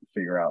can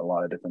figure out a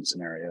lot of different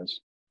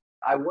scenarios?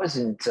 I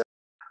wasn't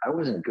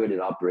good at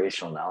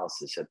operational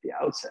analysis at the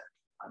outset.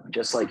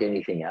 Just like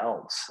anything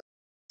else,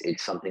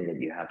 it's something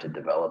that you have to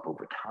develop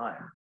over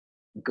time.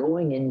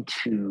 Going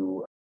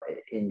into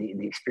in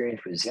the experience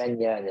with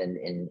Zennya and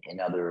then in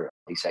other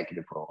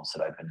executive roles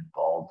that I've been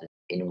involved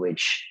in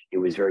which it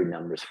was very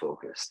numbers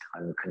focused.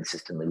 I'm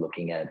consistently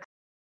looking at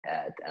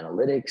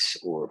analytics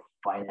or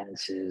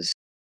finances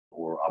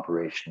or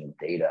operational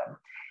data.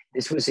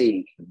 This was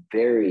a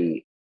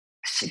very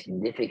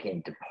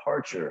significant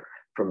departure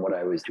from what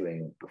I was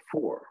doing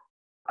before.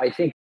 I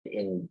think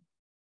in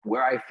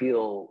where I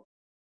feel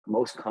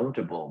most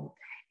comfortable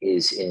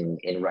is in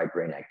right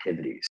brain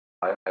activities.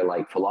 I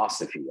like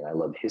philosophy, and I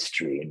love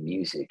history and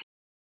music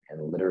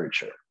and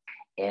literature.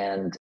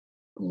 And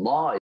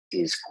law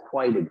is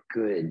quite a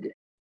good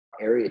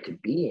area to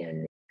be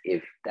in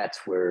if that's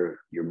where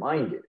you're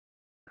minded.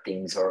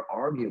 Things are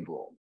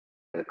arguable.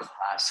 The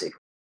classic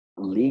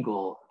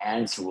legal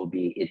answer will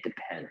be, it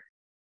depends.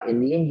 In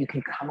the end, you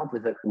can come up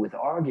with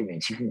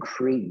arguments. You can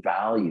create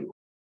value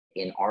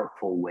in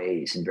artful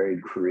ways, in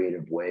very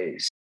creative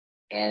ways.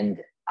 And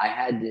I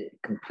had to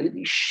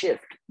completely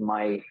shift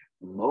my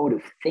mode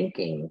of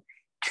thinking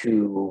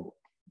to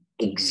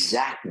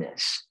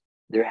exactness.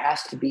 There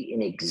has to be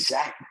an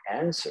exact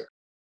answer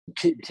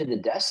to the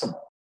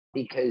decimal,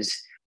 because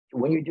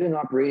when you're doing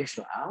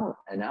operational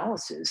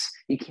analysis,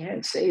 you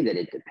can't say that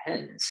it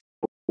depends,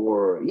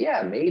 or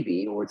yeah,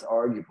 maybe, or it's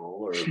arguable,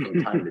 or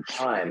from time to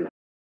time.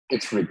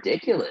 It's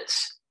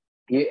ridiculous.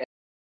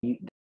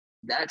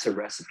 That's a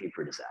recipe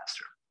for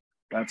disaster.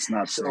 That's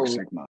not Six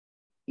Sigma.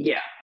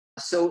 Yeah.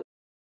 So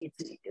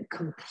it's a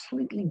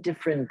completely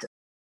different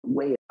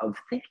way of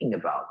thinking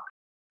about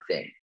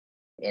things.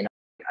 And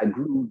I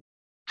grew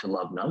to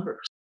love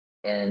numbers.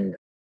 And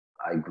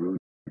I grew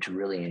to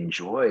really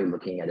enjoy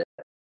looking at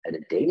a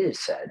data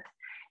set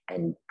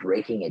and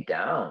breaking it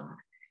down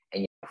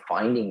and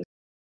finding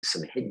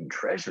some hidden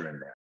treasure in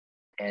there.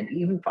 And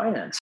even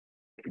finance.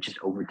 Just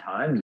over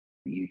time,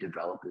 you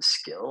develop a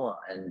skill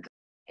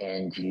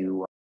and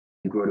you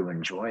grow to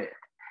enjoy it.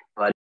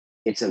 But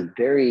it's a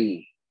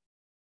very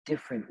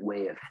different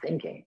way of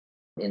thinking.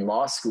 In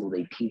law school,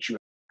 they teach you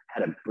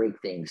how to break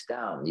things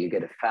down. You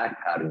get a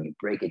fact pattern, you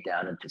break it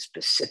down into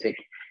specific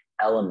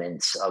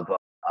elements of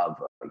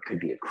it could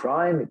be a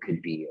crime, it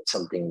could be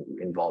something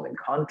involving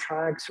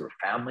contracts or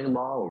family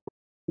law or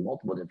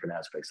multiple different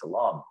aspects of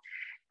law.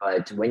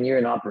 But when you're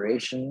in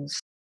operations,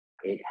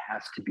 it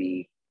has to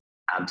be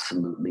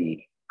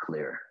absolutely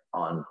clear,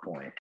 on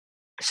point.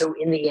 So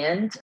in the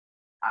end,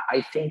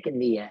 I think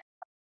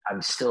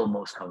I'm still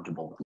most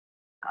comfortable.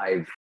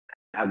 I've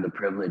had the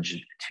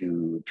privilege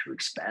to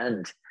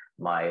expand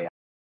my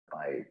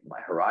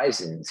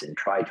horizons and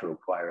try to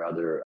acquire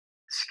other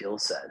skill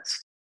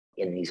sets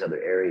in these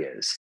other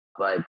areas.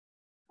 But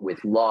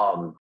with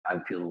law, I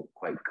feel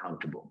quite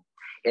comfortable.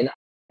 And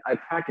I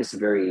practice a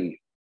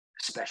very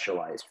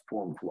specialized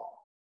form of law.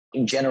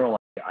 In general,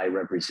 I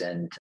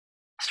represent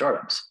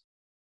startups,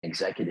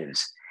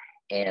 executives,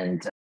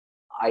 and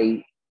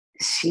I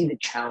see the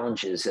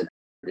challenges that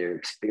they're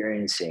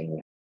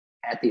experiencing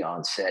at the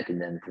onset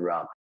and then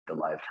throughout the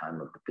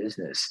lifetime of the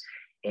business.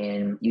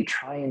 And you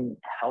try and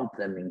help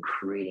them in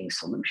creating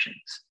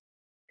solutions.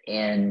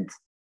 And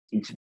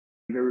it's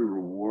very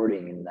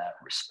rewarding in that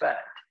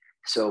respect.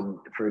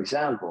 So, for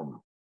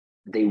example,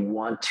 they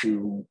want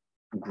to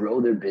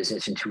grow their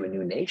business into a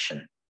new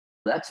nation.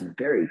 That's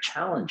very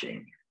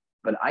challenging,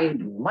 but I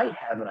might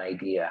have an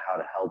idea how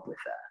to help with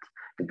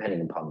that,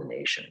 depending upon the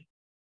nation.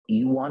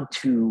 You want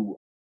to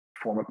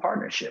form a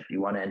partnership.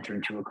 You want to enter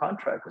into a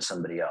contract with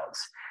somebody else.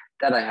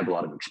 That I have a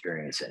lot of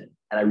experience in.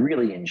 And I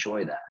really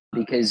enjoy that,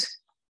 because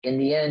in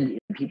the end,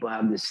 people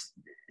have this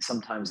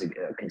sometimes a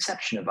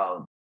conception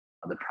about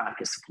the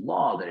practice of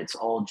law that it's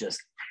all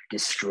just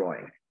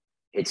destroying.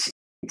 It's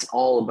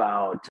all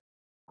about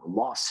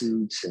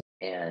lawsuits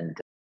and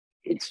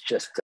it's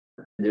just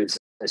there's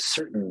a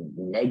certain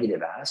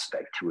negative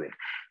aspect to it.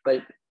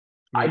 But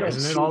I don't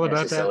Isn't see it all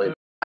about that?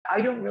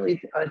 I don't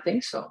really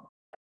think so.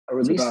 Or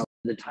at least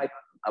the type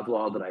of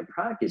law that I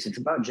practice, it's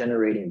about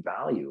generating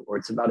value, or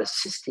it's about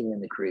assisting in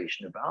the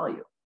creation of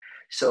value.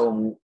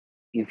 So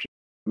if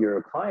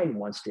your client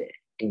wants to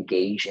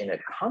engage in a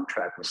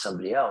contract with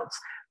somebody else,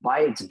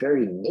 by its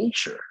very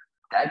nature,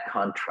 that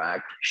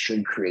contract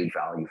should create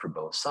value for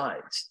both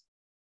sides.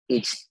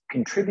 It's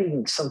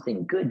contributing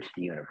something good to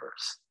the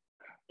universe.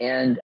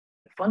 And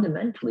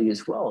fundamentally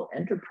as well,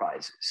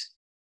 enterprises,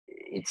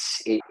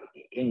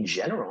 in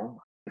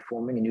general,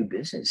 forming a new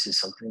business is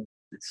something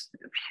that's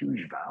of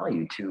huge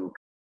value to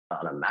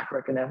on a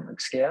macroeconomic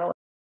scale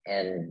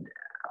and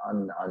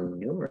on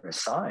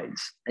numerous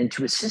sides. And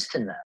to assist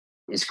in that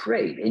is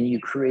great. And you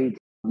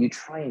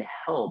try and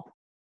help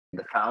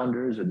the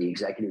founders or the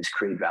executives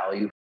create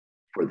value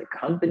for the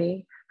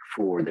company,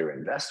 for their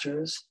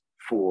investors,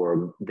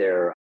 for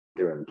their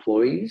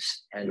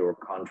employees and or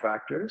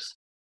contractors.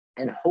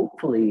 And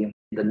hopefully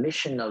the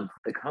mission of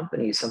the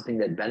company is something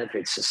that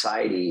benefits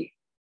society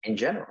in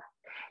general.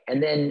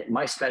 And then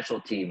my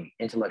specialty,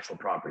 intellectual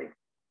property.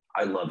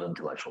 I love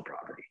intellectual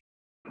property,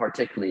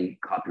 particularly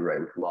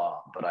copyright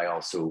law, but I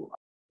also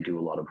do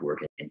a lot of work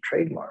in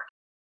trademark.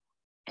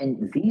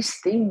 And these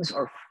things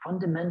are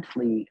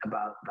fundamentally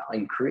about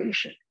value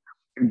creation.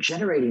 You're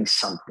generating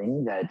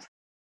something that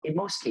in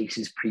most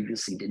cases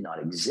previously did not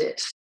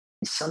exist.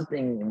 It's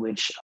something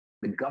which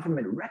the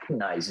government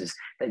recognizes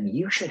that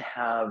you should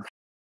have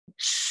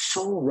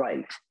sole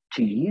right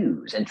to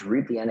use and to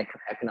reap the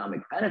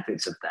economic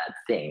benefits of that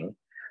thing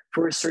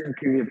for a certain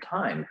period of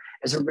time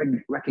as a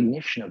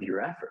recognition of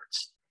your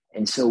efforts.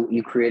 And so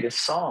you create a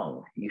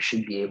song, you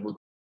should be able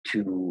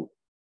to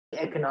be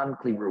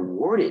economically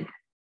rewarded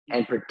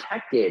and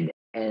protected,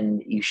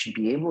 and you should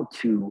be able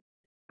to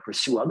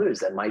pursue others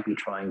that might be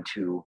trying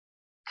to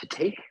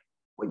take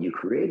what you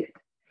created.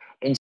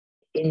 And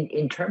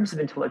in terms of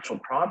intellectual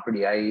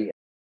property, I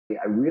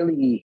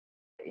really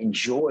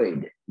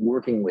enjoyed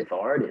working with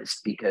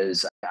artists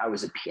because I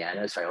was a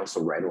pianist. I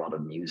also write a lot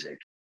of music,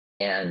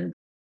 and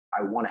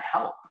I want to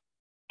help.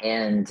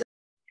 And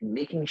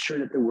making sure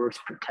that the work's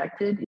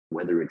protected,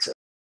 whether it's a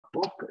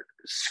book,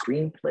 a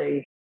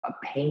screenplay, a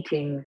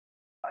painting,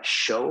 a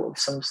show of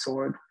some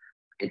sort,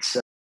 it's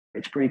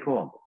pretty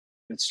cool.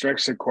 It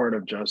strikes a chord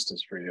of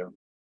justice for you.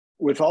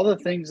 With all the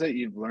things that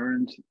you've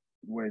learned,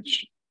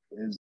 which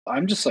is,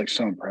 I'm just like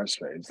so impressed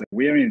by it. It's like,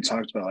 we haven't even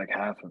talked about like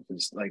half of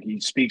this. Like, he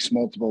speaks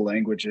multiple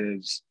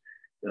languages.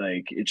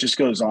 Like, it just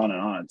goes on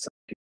and on.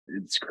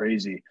 It's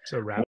crazy. So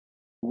rap.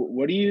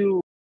 What are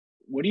you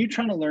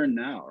trying to learn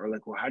now? Or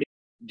like, well, how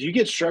do you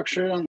get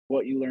structured on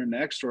what you learn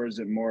next? Or is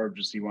it more of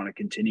just you want to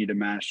continue to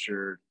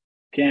master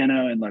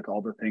piano and like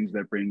all the things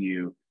that bring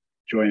you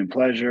joy and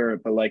pleasure,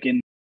 but like in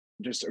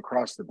just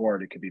across the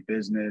board, it could be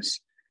business,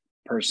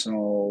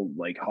 personal,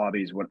 like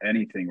hobbies,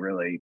 anything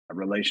really,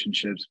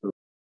 relationships, but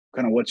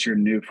kind of what's your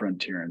new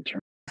frontier in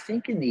terms? I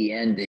think in the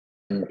end,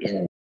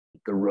 in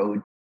the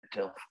road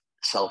to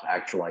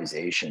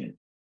self-actualization,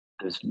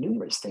 there's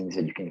numerous things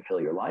that you can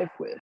fill your life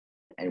with,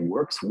 and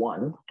work's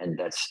one, and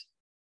that's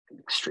an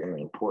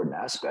extremely important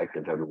aspect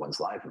of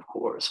everyone's life, of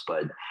course,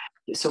 but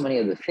there's so many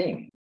other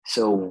things.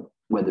 So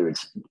whether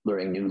it's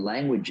learning new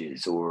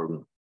languages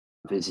or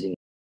visiting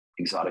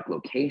exotic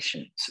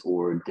locations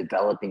or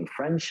developing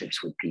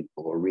friendships with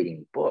people or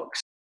reading books,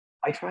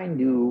 I try and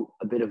do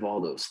a bit of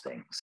all those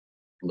things.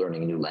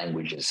 Learning new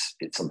languages,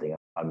 it's something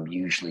I'm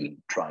usually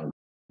trying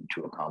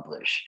to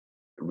accomplish.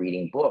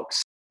 Reading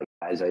books,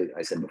 as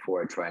I said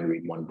before, I try and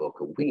read one book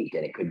a week,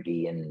 and it could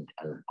be on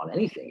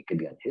anything. It could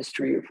be on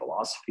history or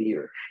philosophy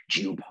or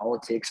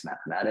geopolitics,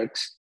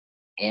 mathematics.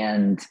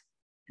 And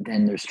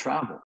then there's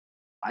travel.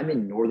 I'm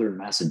in Northern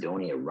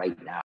Macedonia right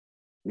now.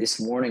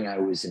 This morning I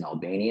was in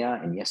Albania,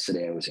 and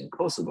yesterday I was in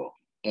Kosovo.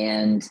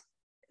 And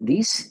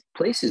these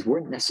places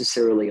weren't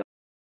necessarily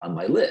on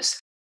my list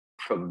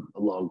from a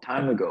long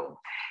time ago,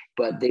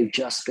 but they've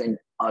just been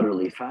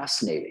utterly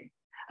fascinating.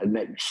 I've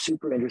met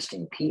super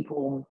interesting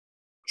people,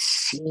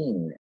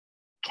 seen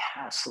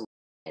castles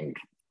and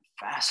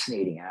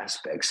fascinating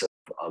aspects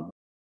of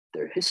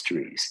their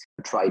histories,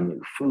 tried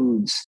new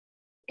foods,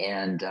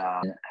 and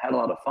had a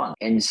lot of fun.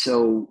 And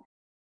so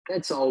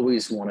that's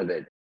always one of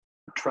it.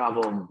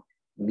 Travel,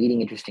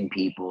 meeting interesting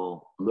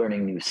people,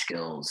 learning new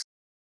skills,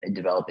 and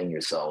developing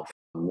yourself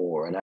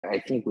more. And I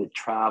think with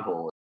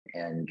travel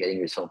and getting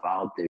yourself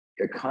out there,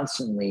 you're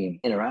constantly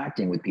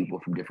interacting with people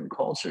from different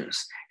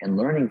cultures and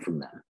learning from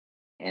them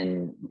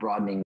and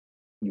broadening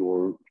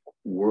your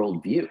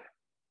worldview.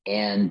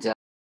 And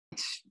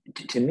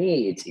to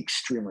me, it's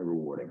extremely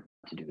rewarding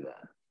to do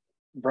that.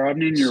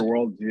 Broadening your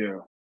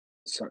worldview.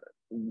 So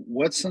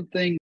what's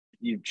something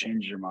you've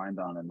changed your mind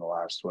on in the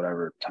last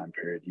whatever time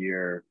period,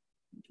 year,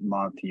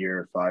 month,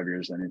 year, 5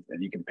 years, and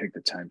you can pick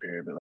the time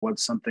period, but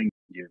what's something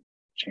you've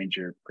changed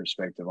your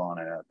perspective on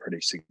in a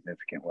pretty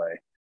significant way?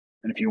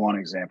 And if you want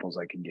examples,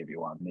 I can give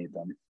you one. Need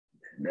them.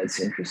 That's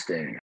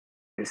interesting.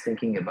 I was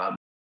thinking about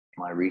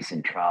my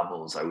recent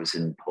travels. I was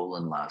in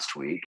Poland last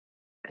week,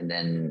 and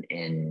then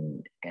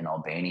in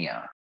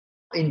Albania.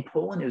 In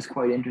Poland, it was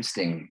quite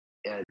interesting.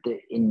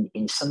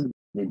 In some of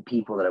the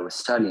people that I was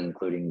studying,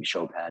 including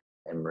Chopin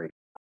and Marie,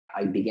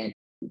 I began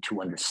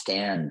to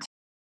understand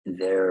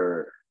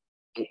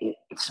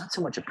it's not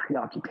so much a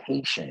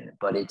preoccupation,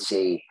 but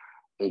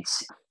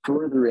it's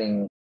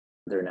furthering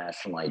their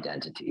national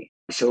identity.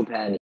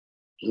 Chopin,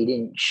 he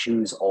didn't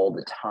choose all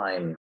the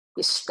time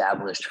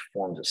established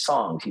forms of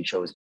songs. He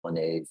chose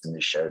Polonaise and the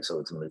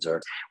scherzos and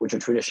mazurkas, which are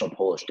traditional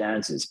Polish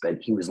dances, but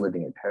he was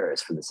living in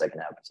Paris for the second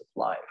half of his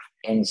life.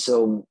 And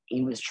so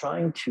he was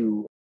trying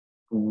to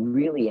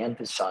really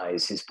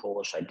emphasize his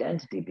Polish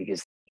identity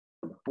because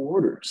the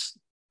borders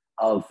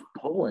of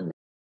Poland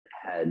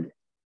had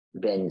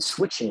been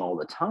switching all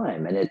the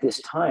time. And at this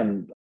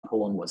time,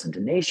 Poland wasn't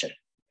a nation.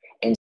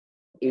 And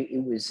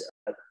it was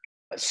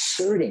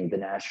asserting the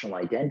national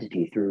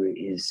identity through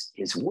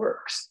his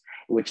works,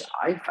 which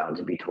I found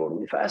to be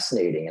totally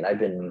fascinating. And I've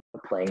been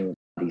playing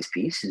these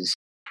pieces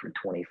for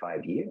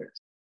 25 years.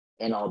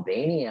 In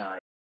Albania,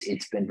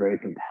 it's been very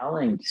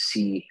compelling to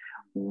see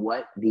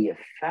what the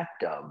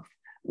effect of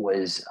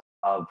was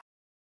of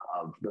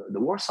the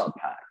Warsaw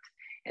Pact.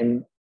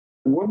 And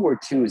World War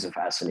II is a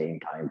fascinating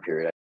time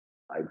period.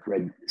 I've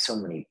read so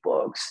many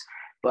books,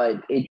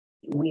 but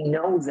we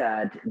know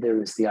that there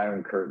was the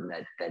Iron Curtain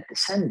that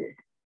descended.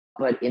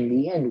 But in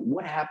the end,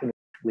 what happened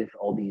with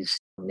all these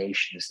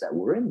nations that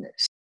were in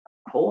this?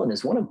 Poland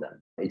is one of them.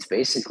 It's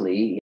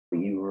basically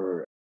you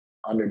were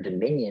under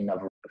dominion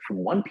from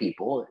one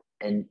people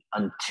and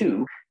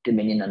unto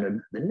dominion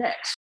under the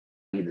next,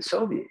 the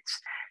Soviets.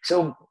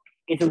 So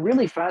it's a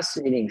really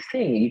fascinating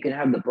thing. You can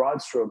have the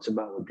broad strokes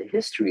about what the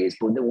history is,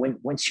 but then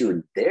once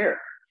you're there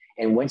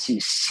and once you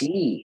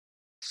see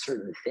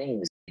certain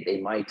things, they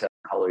might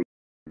color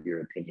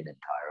your opinion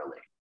entirely.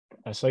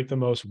 That's like the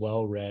most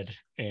well-read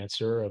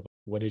answer of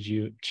what did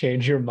you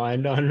change your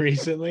mind on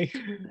recently?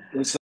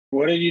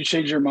 What did you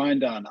change your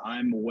mind on?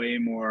 I'm way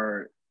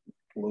more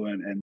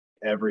fluent in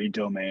every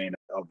domain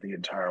of the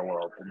entire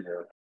world than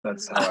you.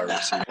 That's how I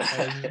receive it.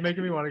 It's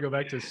making me want to go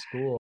back to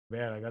school.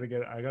 Man,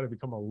 I gotta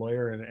become a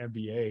lawyer and an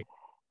MBA.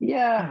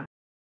 Yeah,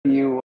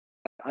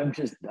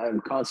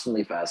 I'm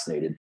constantly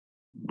fascinated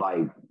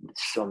by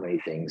so many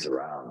things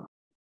around,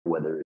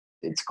 whether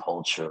it's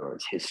culture or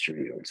it's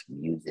history or it's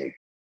music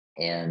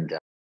and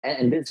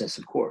business,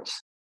 of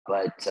course.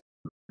 But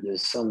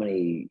there's so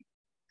many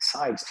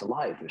sides to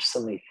life. There's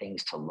so many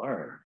things to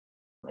learn.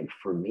 Like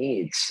for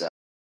me, it's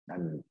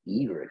I'm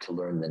eager to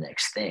learn the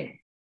next thing.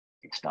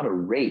 It's not a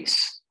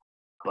race,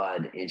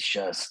 but it's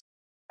just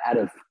out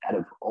of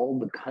all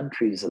the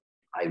countries that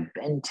I've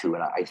been to,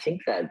 and I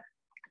think that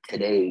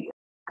today,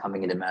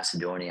 coming into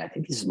Macedonia, I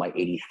think this is my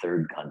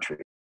 83rd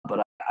country.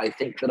 But I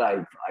think that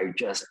I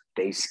just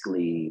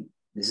basically,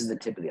 this is the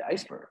tip of the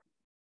iceberg.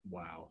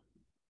 Wow.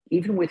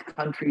 Even with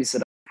countries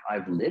that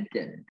I've lived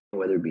in,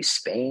 whether it be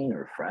Spain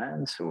or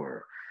France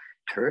or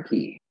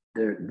Turkey,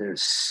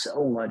 there's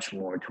so much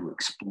more to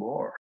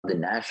explore. The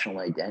national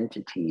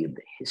identity,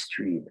 the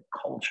history, the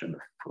culture, the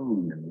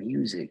food, the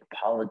music,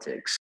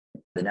 politics,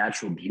 the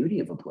natural beauty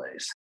of a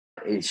place.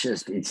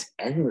 It's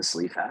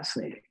endlessly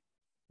fascinating.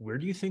 Where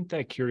do you think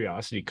that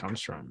curiosity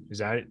comes from? Is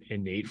that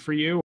innate for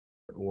you,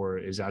 or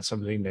is that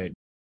something that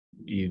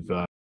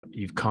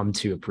you've come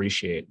to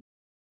appreciate?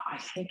 I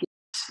think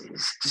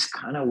it's just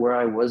kind of where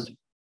I was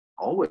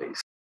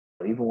always,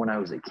 even when I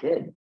was a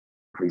kid.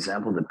 For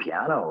example, the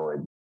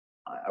piano,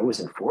 I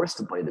wasn't forced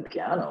to play the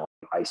piano.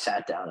 I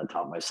sat down and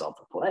taught myself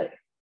to play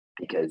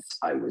because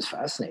I was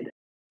fascinated.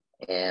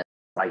 And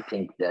I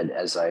think that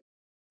as I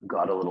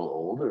got a little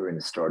older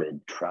and started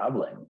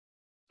traveling,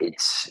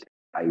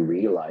 I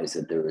realized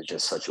that there was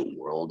just such a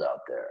world out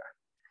there.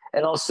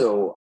 And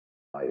also,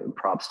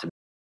 props to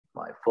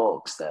my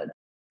folks that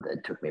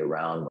took me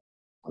around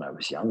when I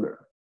was younger.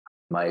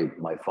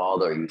 My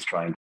father, he was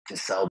trying to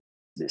sell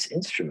this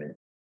instrument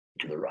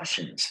to the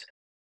Russians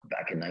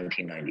back in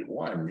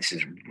 1991. This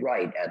is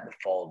right at the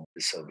fall of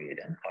the Soviet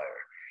Empire.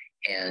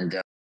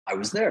 And I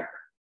was there.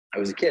 I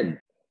was a kid.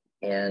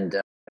 And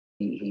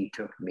he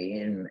took me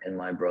and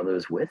my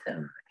brothers with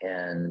him.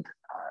 And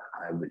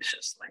I was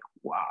just like,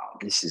 wow,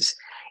 this is,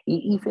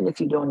 even if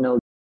you don't know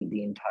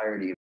the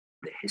entirety of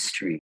the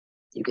history,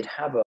 you could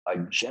have a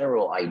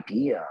general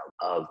idea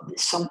of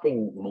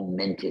something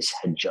momentous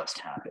had just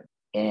happened.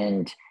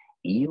 And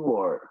you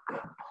are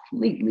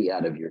completely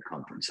out of your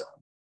comfort zone.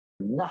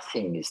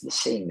 Nothing is the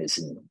same as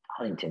in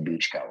Huntington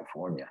Beach,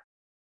 California.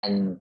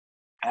 And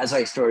as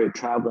I started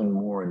traveling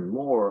more and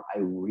more, I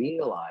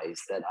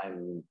realized that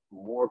I'm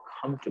more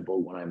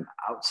comfortable when I'm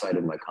outside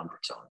of my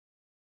comfort zone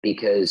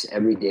because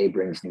every day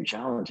brings new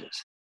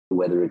challenges,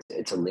 whether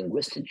it's a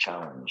linguistic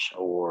challenge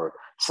or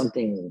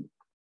something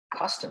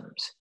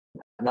customs,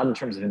 not in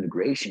terms of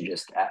immigration,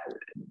 just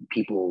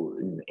people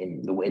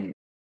in the way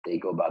they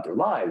go about their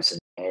lives.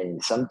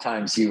 And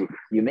sometimes you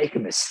make a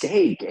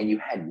mistake and you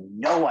had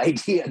no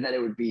idea that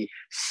it would be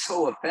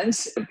so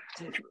offensive.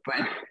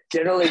 But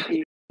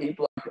generally,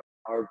 people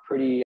are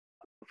pretty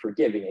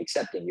forgiving,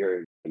 accepting.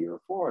 You're a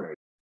foreigner,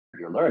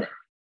 you're learning.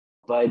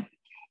 But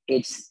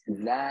it's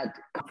that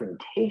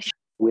confrontation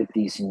with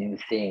these new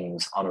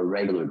things on a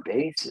regular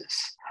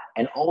basis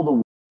and all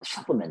the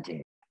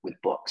supplementing with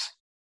books.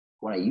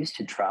 When I used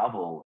to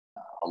travel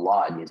a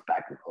lot, it's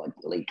back in like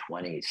the late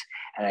 20s,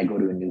 and I go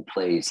to a new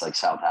place like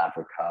South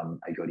Africa,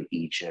 I go to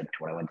Egypt,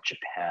 when I went to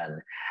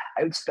Japan,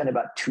 I would spend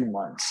about 2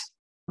 months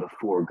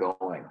before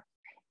going,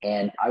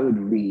 and I would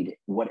read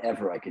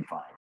whatever I could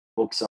find,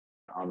 books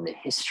on the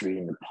history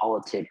and the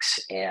politics,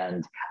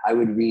 and I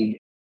would read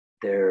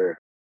their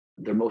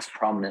most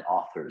prominent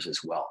authors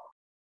as well.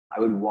 I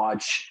would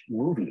watch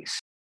movies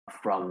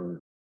from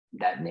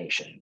that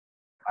nation.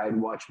 I'd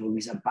watch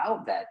movies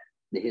about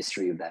the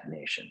history of that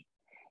nation.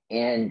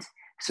 And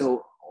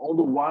so all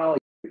the while,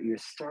 you're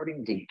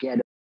starting to get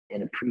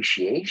an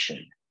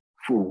appreciation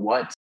for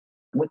what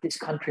this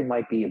country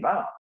might be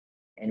about.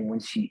 And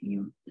once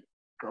you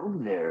go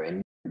there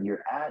and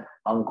you're at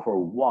Angkor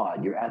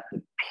Wat, you're at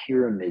the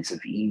pyramids of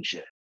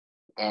Egypt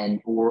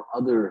or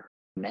other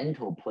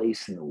mental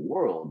place in the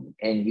world,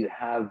 and you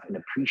have an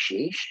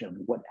appreciation of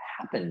what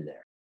happened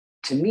there.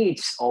 To me,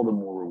 it's all the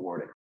more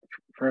rewarding.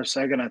 For a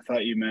second, I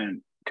thought you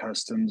meant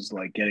customs,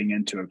 like getting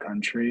into a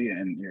country,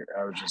 and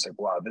I was just like,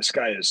 wow, this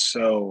guy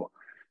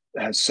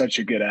has such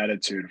a good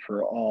attitude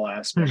for all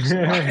aspects of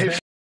life.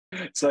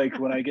 It's like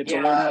when I get to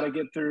learn how to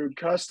get through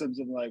customs,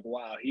 I'm like,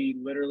 wow, he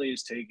literally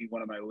is taking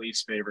one of my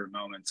least favorite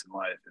moments in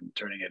life and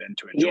turning it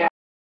into a joy.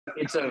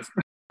 Yeah,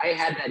 I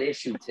had that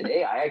issue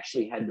today. I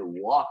actually had to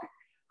walk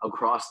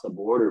across the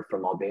border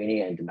from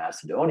Albania into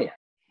Macedonia,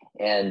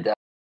 and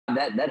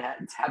that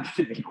has happened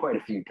to me quite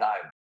a few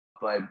times.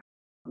 But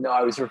no,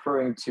 I was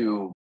referring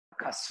to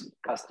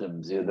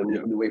customs, the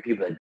way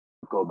people that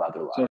go about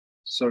their lives.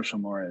 Social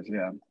mores,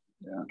 yeah,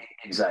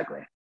 exactly.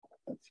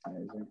 That's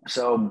amazing.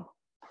 So,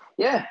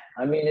 yeah,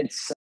 I mean,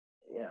 it's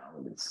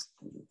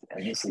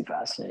endlessly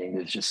fascinating.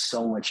 There's just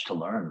so much to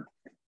learn.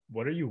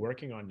 What are you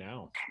working on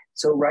now?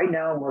 So right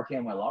now I'm working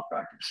on my law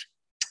practice,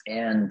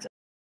 and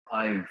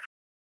I've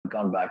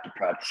gone back to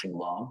practicing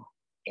law.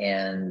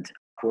 And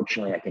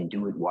fortunately, I can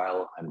do it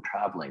while I'm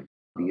traveling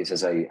because,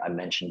 as I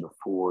mentioned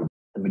before,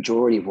 the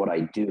majority of what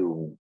I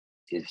do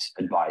is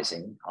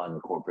advising on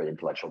corporate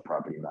intellectual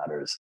property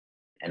matters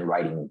and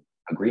writing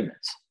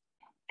agreements.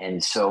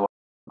 And so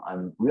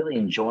I'm really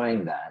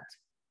enjoying that.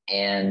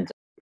 And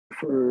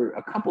for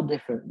a couple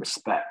different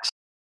respects.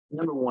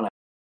 Number one,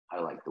 I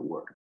like the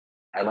work.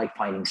 I like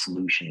finding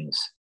solutions,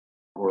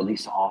 or at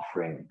least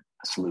offering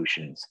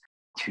solutions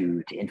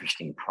to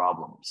interesting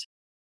problems.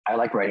 I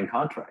like writing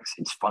contracts.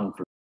 It's fun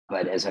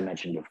but as I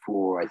mentioned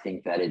before, I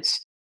think that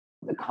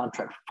the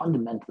contract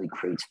fundamentally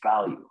creates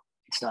value.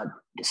 It's not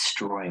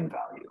destroying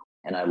value.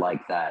 And I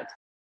like that.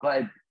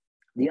 But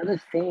the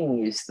other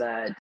thing is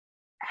that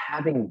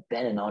having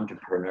been an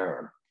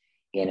entrepreneur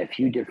in a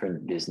few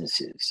different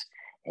businesses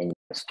and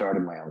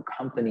started my own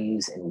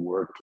companies and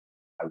worked,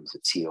 I was a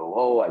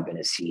COO, I've been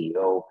a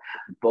CEO,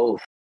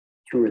 both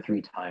 2 or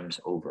 3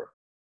 times over.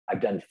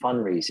 I've done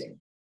fundraising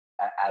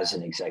as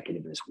an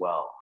executive as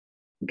well.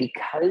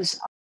 Because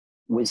I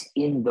was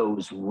in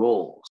those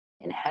roles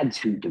and had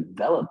to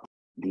develop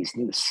these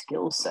new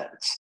skill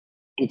sets,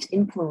 it's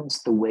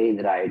influenced the way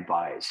that I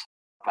advise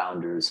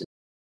founders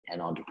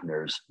and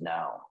entrepreneurs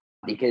now,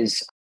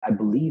 because I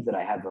believe that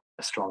I have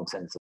a strong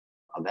sense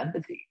of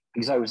empathy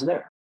because I was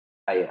there.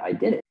 I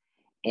did it.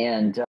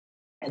 And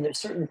there's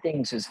certain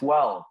things as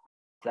well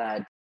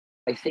that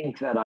I think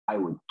that I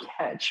would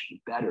catch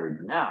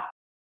better now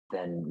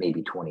than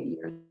maybe 20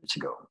 years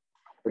ago.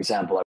 For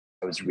example,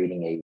 I was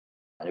reading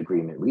an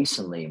agreement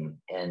recently,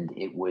 and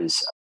it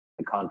was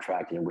a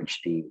contract in which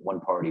the one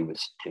party was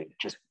to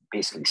just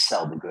basically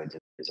sell the goods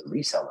as a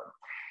reseller.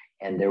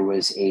 And there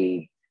was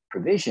a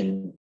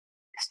provision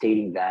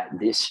stating that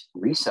this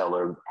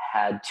reseller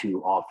had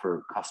to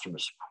offer customer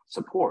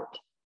support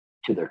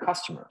to their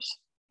customers.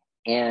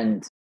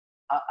 And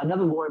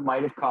another lawyer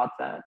might have caught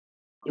that.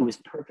 It was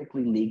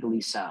perfectly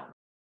legally sound.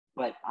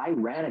 But I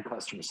ran a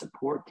customer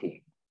support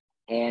team,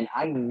 and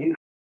I knew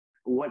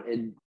what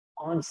an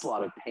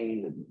onslaught of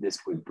pain that this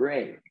would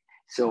bring.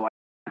 So I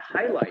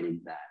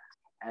highlighted that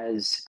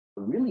as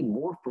really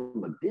more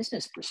from a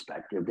business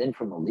perspective than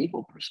from a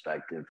legal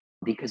perspective,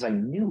 because I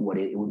knew what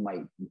it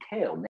might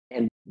entail.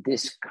 And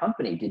this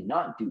company did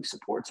not do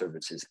support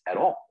services at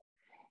all.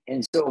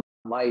 And so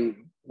my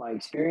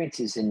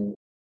experiences in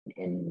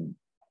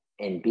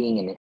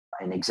being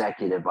an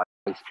executive,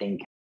 I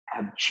think,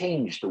 have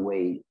changed the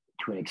way,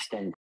 to an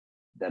extent,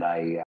 that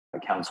I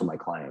counsel my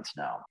clients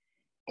now.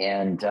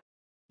 And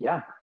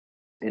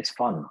it's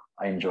fun.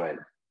 I enjoy it.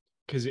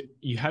 Because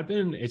you had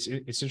been, it's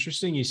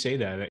interesting you say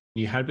that.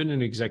 You had been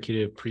an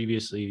executive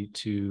previously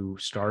to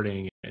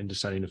starting and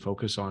deciding to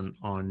focus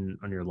on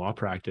your law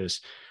practice.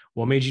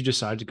 What made you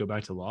decide to go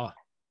back to law?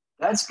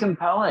 That's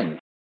compelling.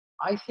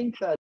 I think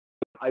that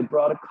I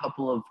brought a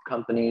couple of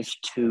companies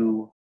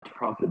to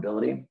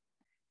profitability.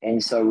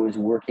 And so I was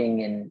working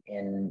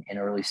in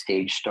early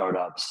stage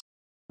startups.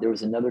 There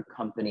was another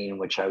company in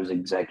which I was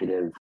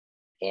executive,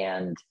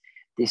 and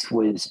this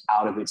was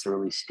out of its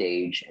early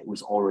stage. It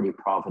was already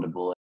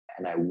profitable,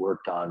 and I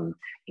worked on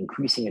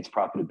increasing its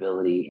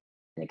profitability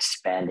and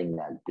expanding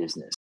that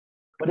business.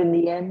 But in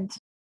the end,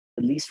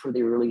 at least for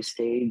the early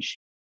stage,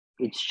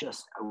 it's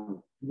just a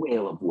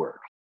whale of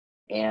work.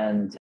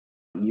 And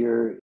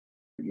you're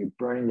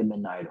burning the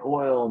midnight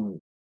oil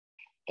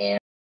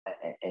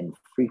and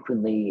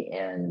frequently,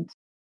 and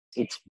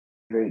it's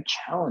very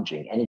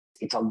challenging, and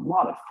it's a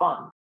lot of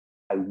fun.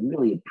 I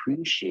really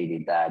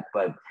appreciated that,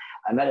 but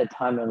I'm at a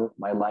time in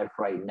my life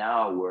right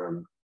now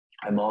where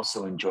I'm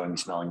also enjoying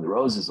smelling the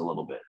roses a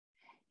little bit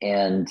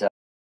and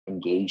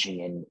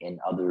engaging in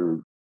other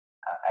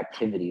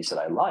activities that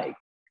I like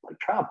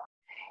travel.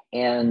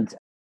 And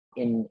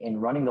in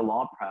running the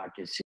law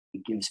practice,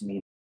 it gives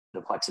me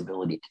the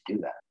flexibility to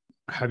do that.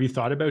 Have you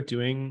thought about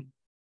doing,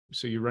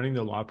 so you're running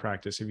the law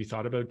practice, have you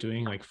thought about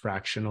doing like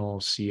fractional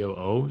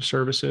COO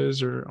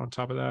services or on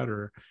top of that,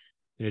 or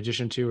in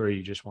addition to, or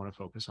you just want to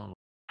focus on?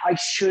 I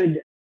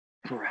should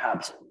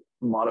perhaps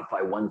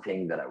modify one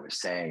thing that I was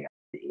saying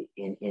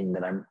in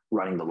that I'm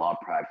running the law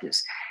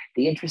practice.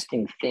 The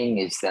interesting thing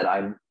is that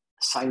I'm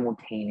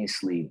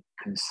simultaneously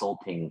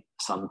consulting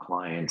some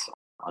clients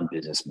on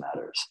business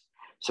matters.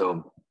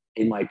 So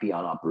it might be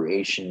on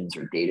operations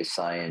or data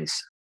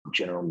science,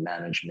 general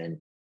management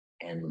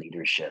and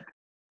leadership,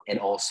 and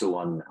also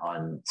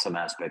on some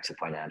aspects of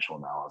financial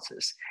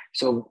analysis.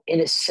 So in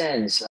a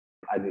sense,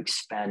 I've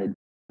expanded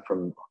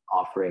from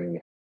offering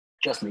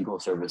just legal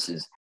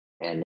services,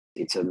 and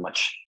it's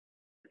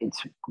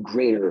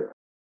greater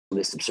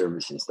list of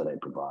services that I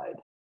provide.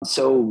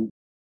 So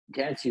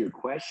to answer your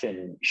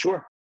question,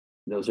 sure,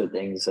 those are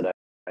things that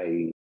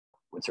I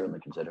would certainly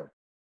consider.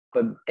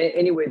 But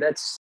anyway,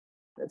 that's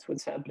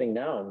what's happening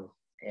now.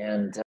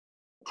 And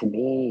to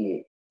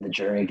me, the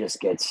journey just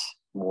gets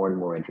more and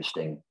more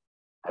interesting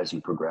as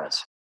you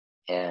progress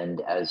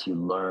and as you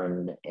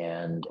learn,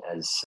 and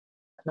as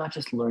not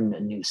just learn a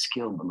new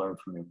skill, but learn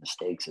from your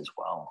mistakes as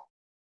well.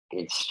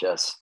 It's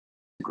just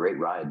a great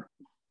ride.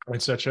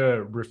 It's such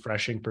a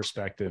refreshing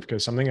perspective,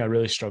 because something I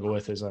really struggle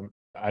with is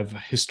I've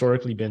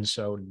historically been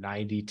so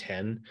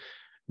 90-10,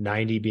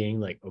 90 being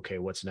like, okay,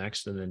 what's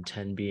next? And then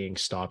 10 being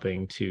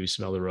stopping to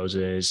smell the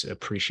roses,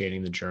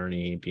 appreciating the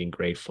journey, being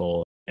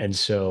grateful. And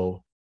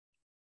so,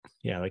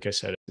 yeah, like I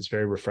said, it's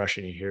very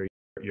refreshing to hear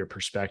your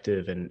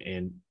perspective and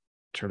in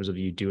terms of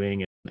you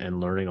doing and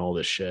learning all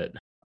this shit.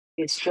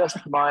 It's just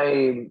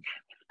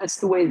that's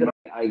the way that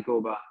I go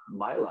about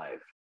my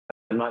life.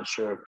 I'm not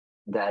sure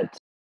that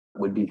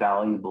would be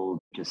valuable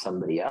to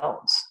somebody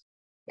else.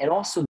 And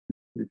also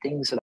the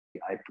things that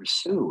I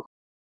pursue,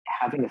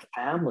 having a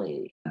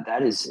family,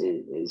 that is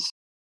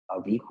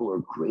of equal or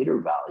greater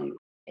value.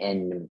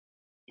 And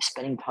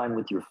spending time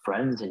with your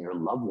friends and your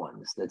loved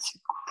ones, that's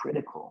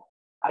critical.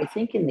 I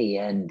think in the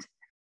end,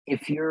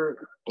 if you're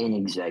an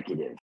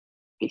executive,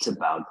 it's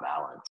about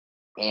balance.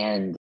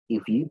 And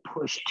if you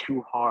push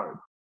too hard,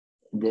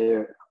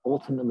 there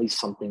ultimately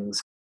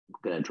something's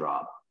going to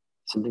drop,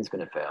 something's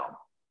going to fail.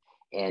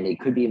 And it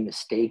could be a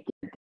mistake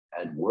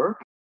at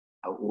work.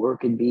 At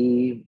work could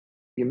be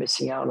you're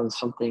missing out on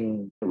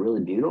something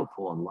really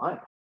beautiful in life.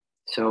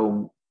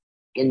 So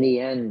in the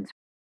end,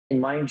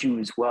 and mind you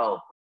as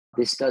well,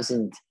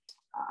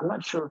 I'm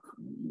not sure if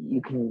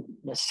you can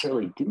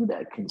necessarily do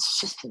that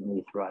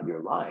consistently throughout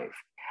your life.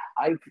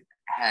 I've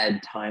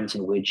had times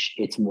in which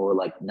it's more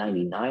like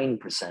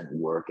 99%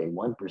 work and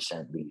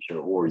 1% leisure,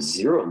 or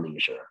zero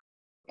leisure.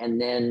 And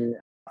then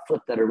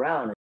flip that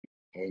around,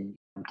 and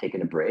I'm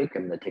taking a break.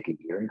 I'm going to take a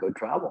year and go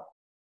travel.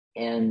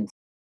 And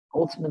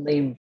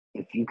ultimately,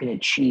 if you can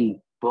achieve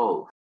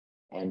both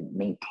and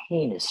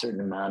maintain a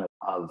certain amount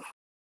of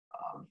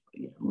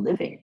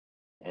living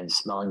and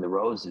smelling the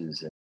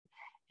roses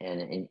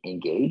and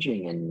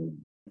engaging in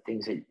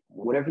things that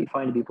whatever you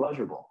find to be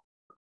pleasurable,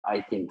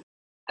 I think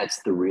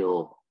that's the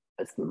real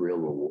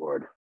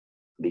reward.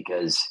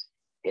 Because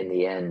in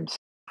the end,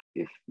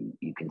 if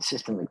you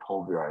consistently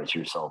pulverize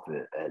yourself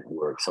at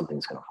work,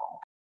 something's going to fall.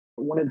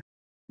 One of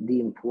the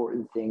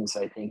important things,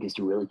 I think, is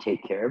to really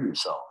take care of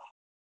yourself.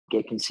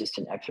 Get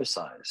consistent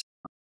exercise.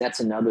 That's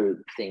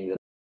another thing that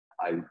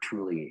I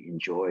truly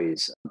enjoy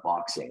is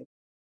boxing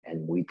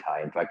and Muay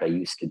Thai. In fact, I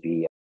used to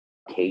be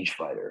a cage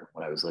fighter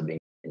when I was living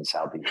in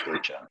Southeast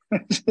Asia.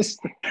 This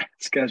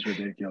guy's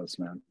ridiculous,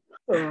 man.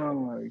 Oh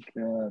my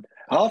God.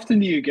 How often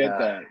do you get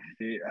that?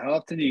 How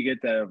often do you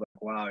get that of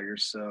like, wow, you're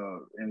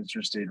so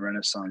interested in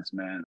Renaissance,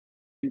 man?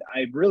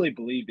 I really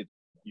believe that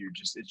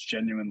it's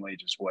genuinely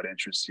just what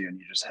interests you and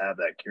you just have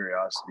that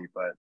curiosity.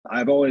 But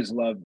I've always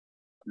loved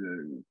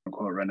the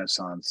quote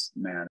Renaissance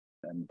man.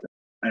 And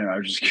I don't know, I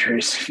was just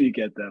curious if you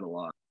get that a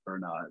lot or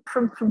not.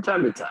 From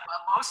time to time.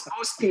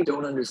 Most people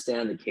don't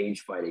understand the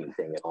cage fighting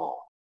thing at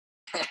all.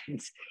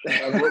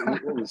 And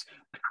what was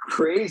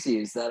crazy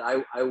is that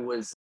I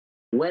was,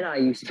 when I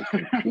used to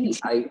compete,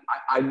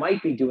 I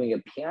might be doing a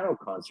piano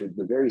concert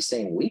the very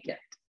same weekend.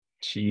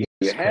 Jesus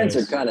your hands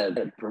Christ. are kind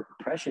of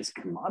precious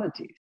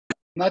commodities.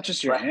 Not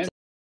just your hands,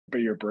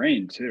 but your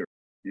brain too.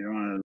 You don't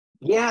want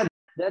to. Yeah,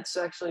 that's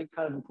actually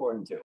kind of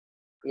important too.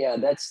 Yeah,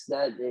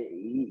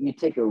 you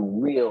take a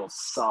real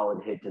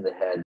solid hit to the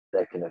head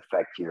that can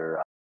affect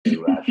your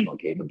rational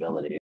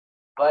capability.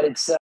 But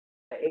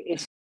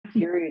it's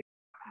curious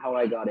how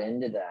I got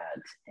into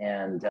that.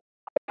 And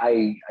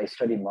I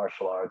studied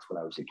martial arts when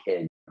I was a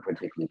kid,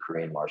 particularly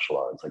Korean martial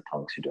arts like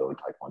Tang Soo Do,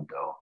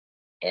 Taekwondo.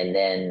 And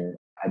then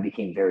I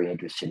became very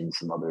interested in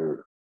some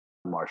other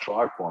martial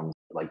art forms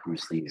like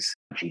Bruce Lee's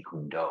Jeet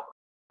Kune Do.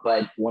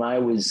 But when I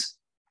was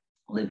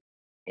living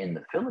in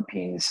the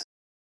Philippines,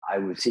 I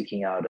was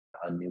seeking out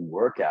a new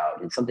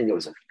workout and something that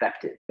was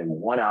effective. In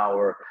 1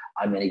 hour,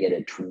 I'm going to get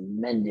a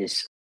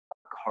tremendous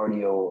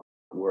cardio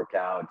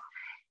workout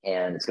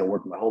and it's going to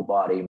work my whole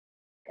body.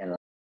 And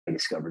I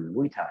discovered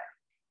Muay Thai.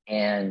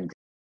 And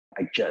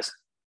I just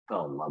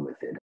fell in love with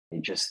it.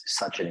 It's just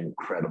such an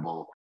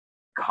incredible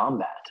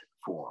combat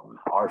form,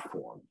 art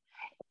form.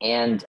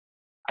 And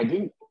I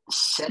didn't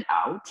set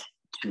out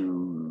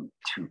to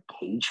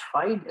cage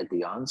fight at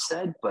the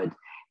onset, but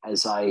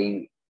as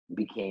I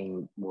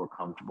became more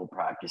comfortable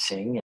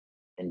practicing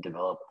and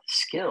developed the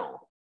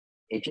skill,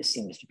 it just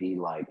seems to be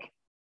like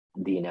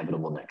the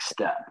inevitable next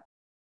step.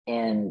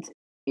 And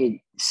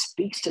it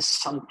speaks to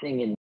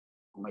something in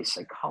my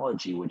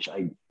psychology, which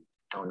I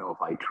don't know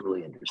if I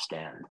truly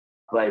understand.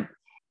 But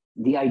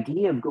the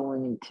idea of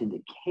going into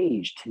the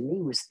cage to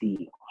me was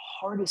the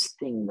hardest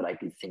thing that I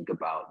could think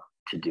about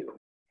to do.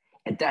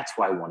 And that's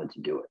why I wanted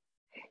to do it.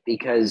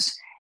 Because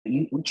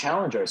we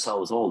challenge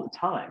ourselves all the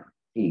time.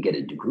 You get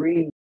a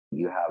degree,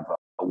 you have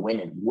a win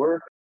at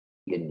work,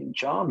 you get a new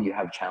job, you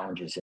have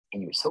challenges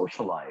in your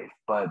social life.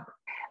 But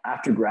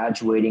after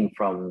graduating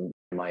from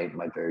my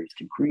various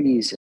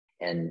degrees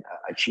and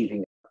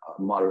achieving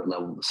a moderate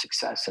level of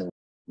success in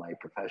my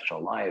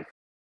professional life,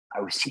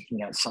 I was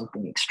seeking out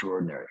something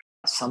extraordinary,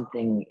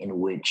 something in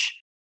which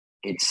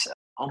it's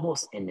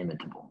almost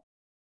inimitable.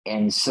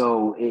 And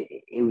so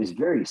it was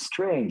very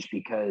strange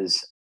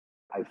because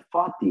I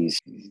fought these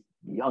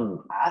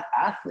young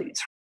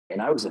athletes,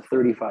 and I was a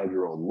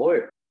 35-year-old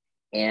lawyer.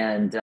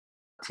 And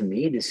to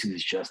me, this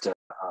was just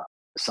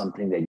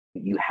something that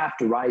you have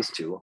to rise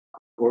to,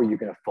 or you're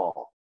going to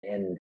fall.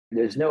 And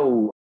this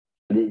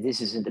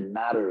isn't a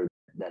matter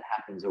that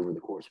happens over the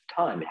course of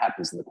time. It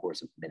happens in the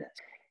course of minutes.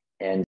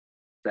 And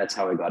that's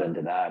how I got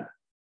into that.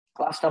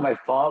 Last time I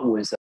fought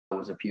was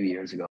a few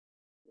years ago,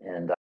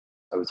 and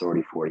I was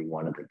already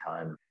 41 at the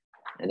time.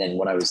 And then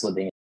when I was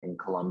living in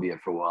Colombia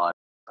for a while,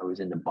 I was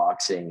into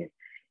boxing,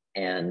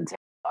 and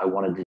I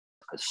wanted to do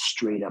a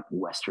straight up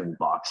Western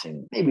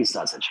boxing. Maybe it's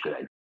not such a good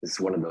idea. It's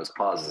one of those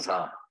pauses,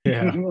 huh?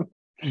 Yeah.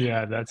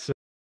 Yeah, that's,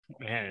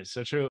 man, it's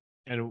such a,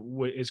 and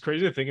what it's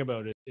crazy to think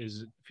about it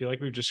is I feel like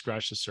we've just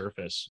scratched the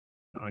surface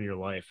on your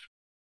life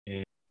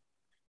in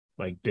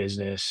like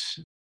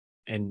business.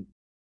 And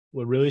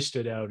what really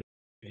stood out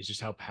is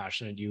just how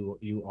passionate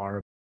you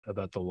are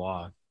about the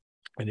law.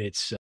 And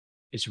it's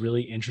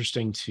really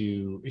interesting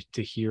to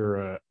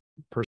hear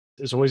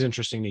it's always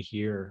interesting to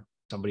hear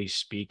somebody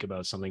speak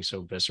about something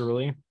so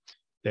viscerally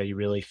that you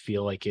really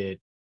feel like it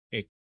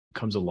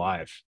comes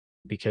alive,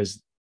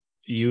 because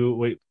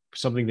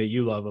something that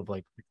you love of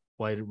like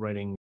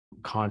writing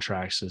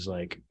contracts is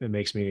like, it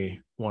makes me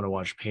want to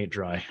watch paint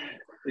dry.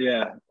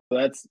 Yeah,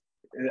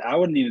 I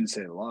wouldn't even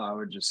say law. I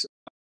would just,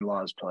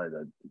 law is probably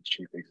the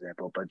cheap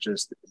example, but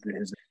just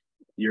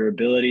your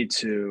ability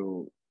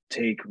to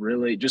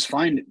just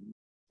find,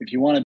 if you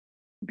want to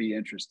be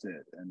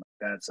interested, and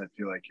that's, I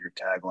feel like, your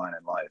tagline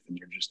in life, and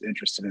you're just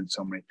interested in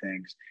so many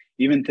things,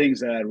 even things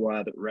that I'd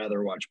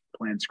rather watch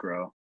plants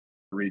grow,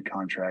 read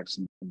contracts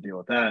and deal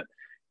with that.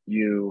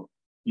 You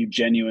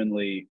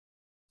genuinely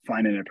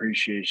find an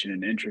appreciation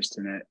and interest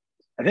in it.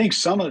 I think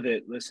some of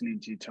it, listening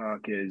to you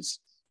talk, is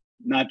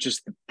not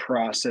just the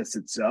process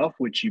itself,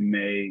 which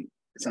it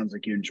sounds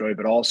like you enjoy,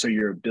 but also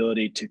your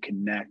ability to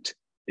connect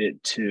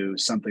it to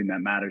something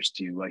that matters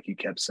to you. Like you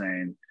kept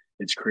saying,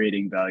 it's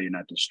creating value,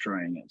 not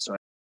destroying it. So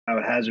I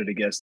would hazard a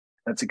guess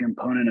that's a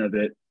component of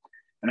it.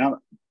 And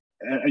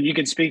you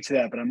can speak to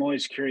that, but I'm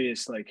always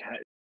curious, like,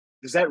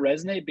 does that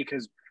resonate?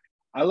 Because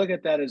I look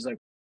at that as like,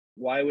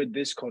 why would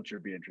this culture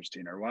be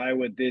interesting, or why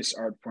would this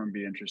art form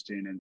be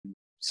interesting? And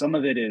some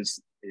of it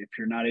is, if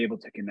you're not able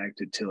to connect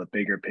it to a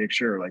bigger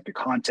picture, or like the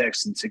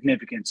context and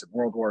significance of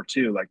World War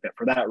II, like that,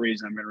 for that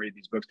reason, I'm going to read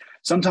these books.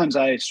 Sometimes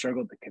I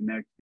struggle to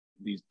connect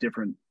these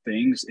different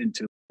things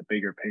into the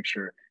bigger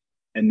picture,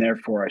 and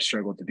therefore I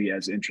struggle to be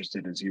as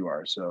interested as you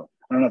are. So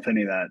I don't know if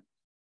any of that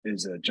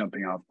is a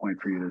jumping off point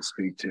for you to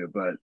speak to,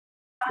 but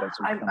that's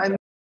what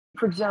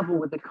for example,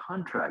 with the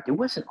contract, it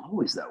wasn't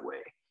always that way.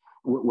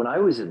 When I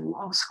was in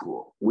law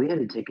school, we had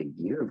to take a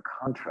year of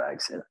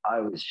contracts, and I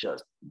was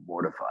just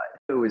mortified.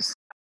 I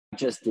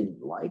just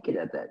didn't like it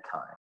at that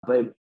time,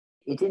 but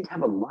it didn't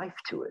have a life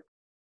to it.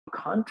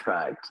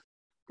 Contract,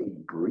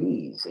 it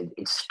breathes.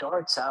 It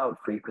starts out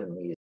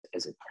frequently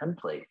as a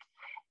template,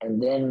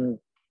 and then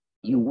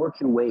you work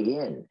your way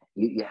in.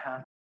 You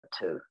have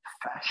to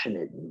fashion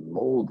it and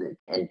mold it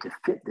and to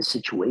fit the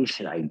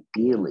situation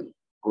ideally,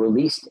 or at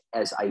least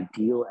as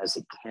ideal as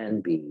it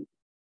can be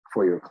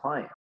for your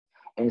client.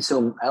 And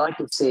so I like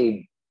to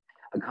say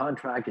a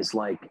contract is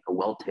like a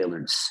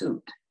well-tailored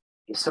suit.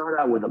 You start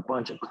out with a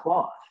bunch of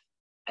cloth,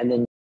 and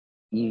then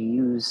you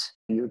use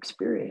your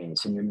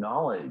experience and your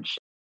knowledge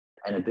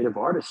and a bit of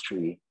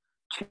artistry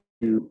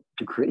to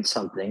create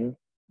something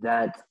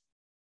that,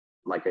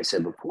 like I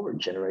said before,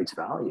 generates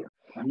value,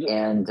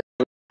 and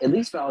at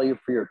least value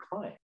for your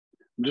client.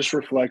 I'm just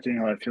reflecting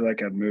how I feel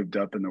like I've moved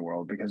up in the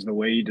world, because the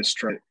way you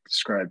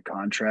describe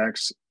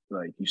contracts,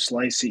 like you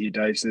slice it, you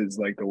dice it, is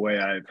like the way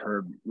I've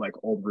heard like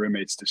old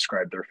roommates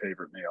describe their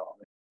favorite meal.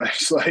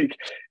 It's like,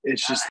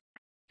 it's just,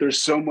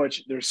 there's so much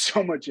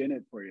in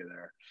it for you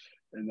there.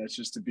 And that's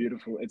just a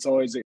beautiful, it's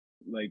always,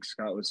 like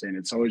Scott was saying,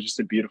 it's always just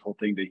a beautiful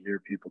thing to hear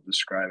people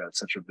describe at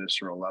such a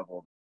visceral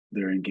level,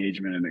 their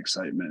engagement and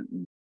excitement.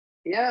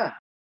 Yeah,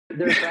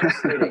 they're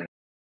fascinating.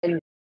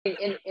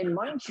 And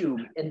mind you,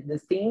 and the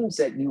themes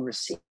that you were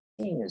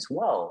seeing as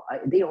well,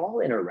 they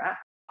all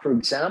interact. For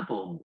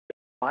example,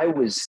 I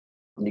was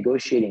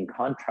negotiating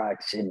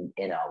contracts in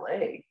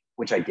LA,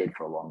 which I did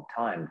for a long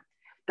time.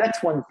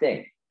 That's one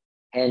thing.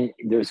 And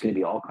there's going to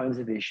be all kinds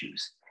of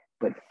issues.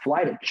 But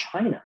fly to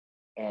China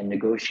and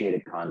negotiate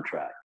a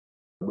contract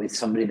with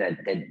somebody that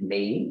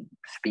may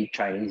speak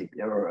Chinese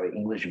or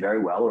English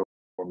very well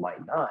or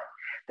might not.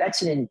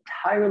 That's an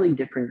entirely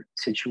different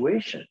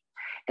situation.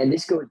 And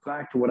this goes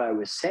back to what I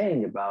was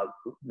saying about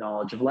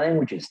knowledge of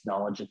languages,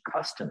 knowledge of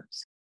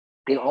customs.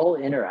 They all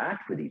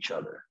interact with each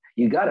other.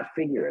 You got to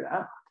figure it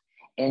out.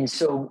 And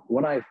so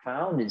what I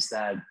found is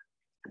that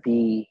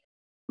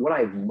what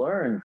I've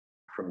learned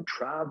from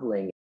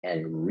traveling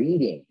and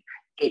reading,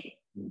 it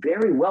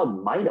very well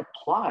might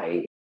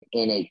apply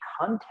in a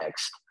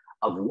context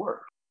of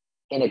work,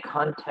 in a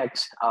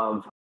context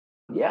of,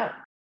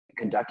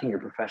 conducting your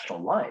professional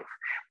life.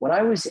 When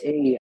I was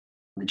the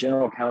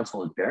general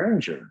counsel at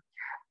Behringer,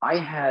 I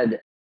had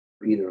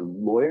either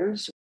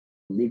lawyers,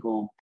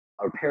 legal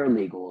or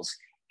paralegals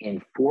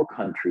in 4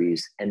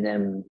 countries, and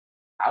then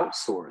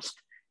outsourced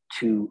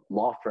to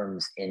law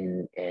firms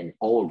in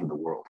all over the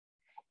world.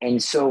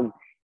 And so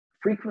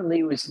frequently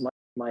it was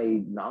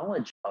my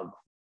knowledge of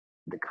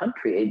the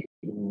country.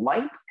 It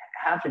might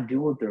have to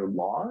do with their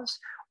laws,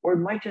 or it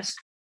might just,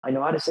 I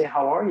know how to say,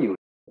 how are you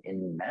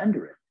in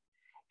Mandarin.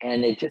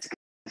 And it just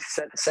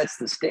sets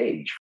the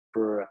stage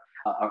for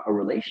a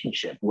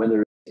relationship,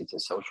 whether it's a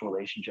social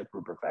relationship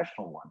or a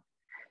professional one.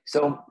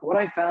 So what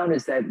I found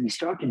is that you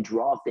start to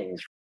draw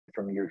things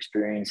from your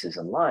experiences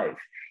in life,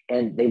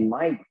 and they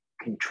might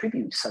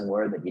contribute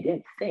somewhere that you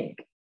didn't think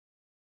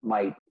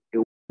might,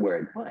 where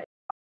it might.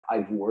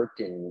 I've worked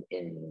in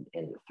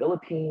the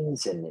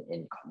Philippines and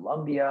in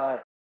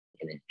Colombia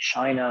and in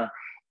China,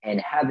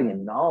 and having a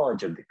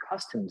knowledge of the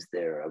customs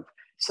there, of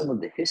some of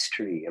the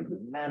history, of the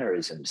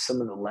mannerisms,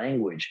 some of the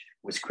language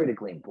was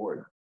critically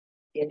important.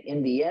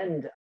 In the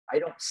end, I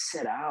don't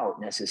set out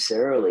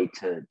necessarily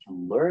to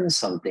learn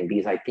something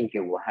because I think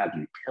it will have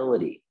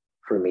utility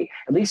for me,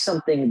 at least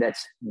something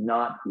that's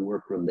not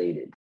work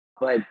related.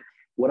 But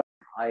what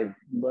I've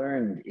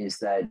learned is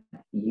that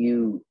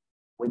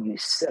when you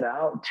set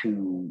out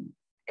to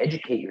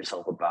educate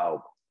yourself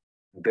about,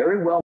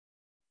 very well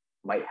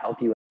might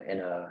help you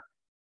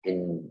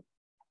in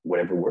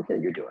whatever work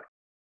that you're doing.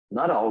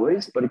 Not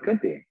always, but it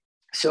could be.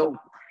 So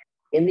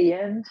in the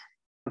end,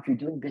 if you're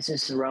doing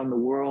business around the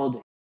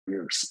world,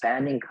 you're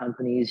expanding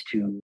companies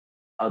to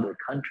other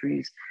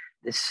countries,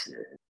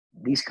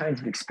 these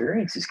kinds of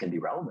experiences can be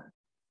relevant.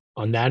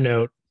 On that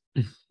note,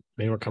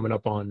 we're coming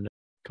up on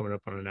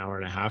an hour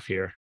and a half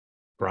here.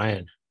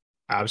 Brian,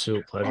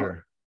 absolute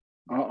pleasure.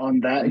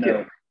 On that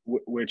note,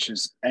 which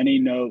is any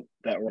note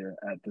that we're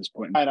at this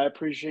point. And I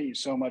appreciate you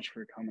so much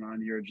for coming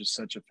on. You're just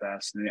such a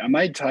fascinating. I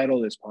might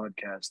title this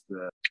podcast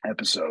the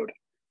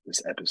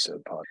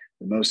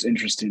most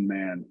interesting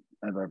man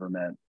I've ever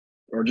met,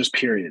 or just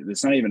period.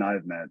 It's not even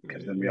I've met,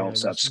 because then we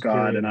also have Scott,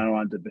 period. And I don't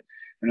want to,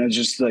 and it's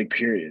just like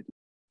period.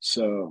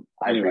 So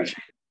anyway,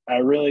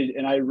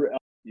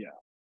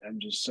 I'm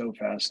just so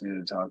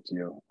fascinated to talk to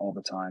you all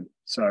the time.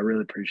 So I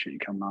really appreciate you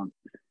coming on.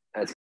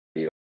 That's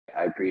you.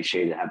 I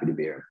appreciate it. Happy to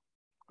be here.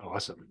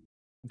 Awesome.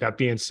 That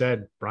being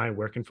said, Brian,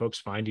 where can folks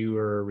find you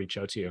or reach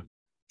out to you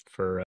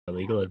for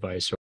legal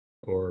advice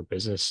or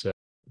business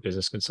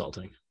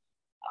consulting?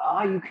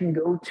 You can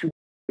go to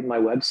my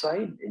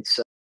website. It's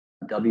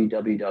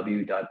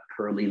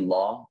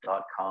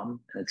www.perleylaw.com.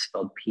 And it's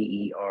spelled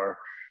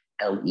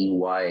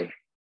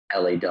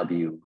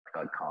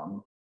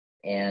PERLEYLAW.com.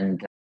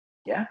 And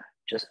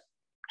just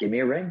give me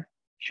a ring,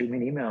 shoot me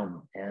an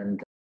email,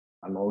 and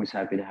I'm always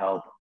happy to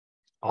help.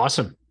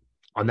 Awesome.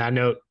 On that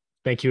note,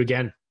 thank you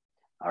again.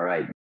 All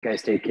right. You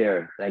guys take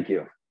care. Thank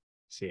you.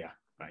 See ya.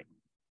 Bye.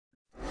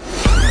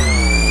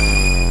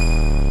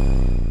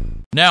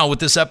 Now, with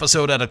this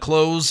episode at a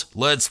close,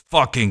 let's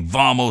fucking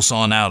vamos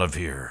on out of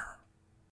here.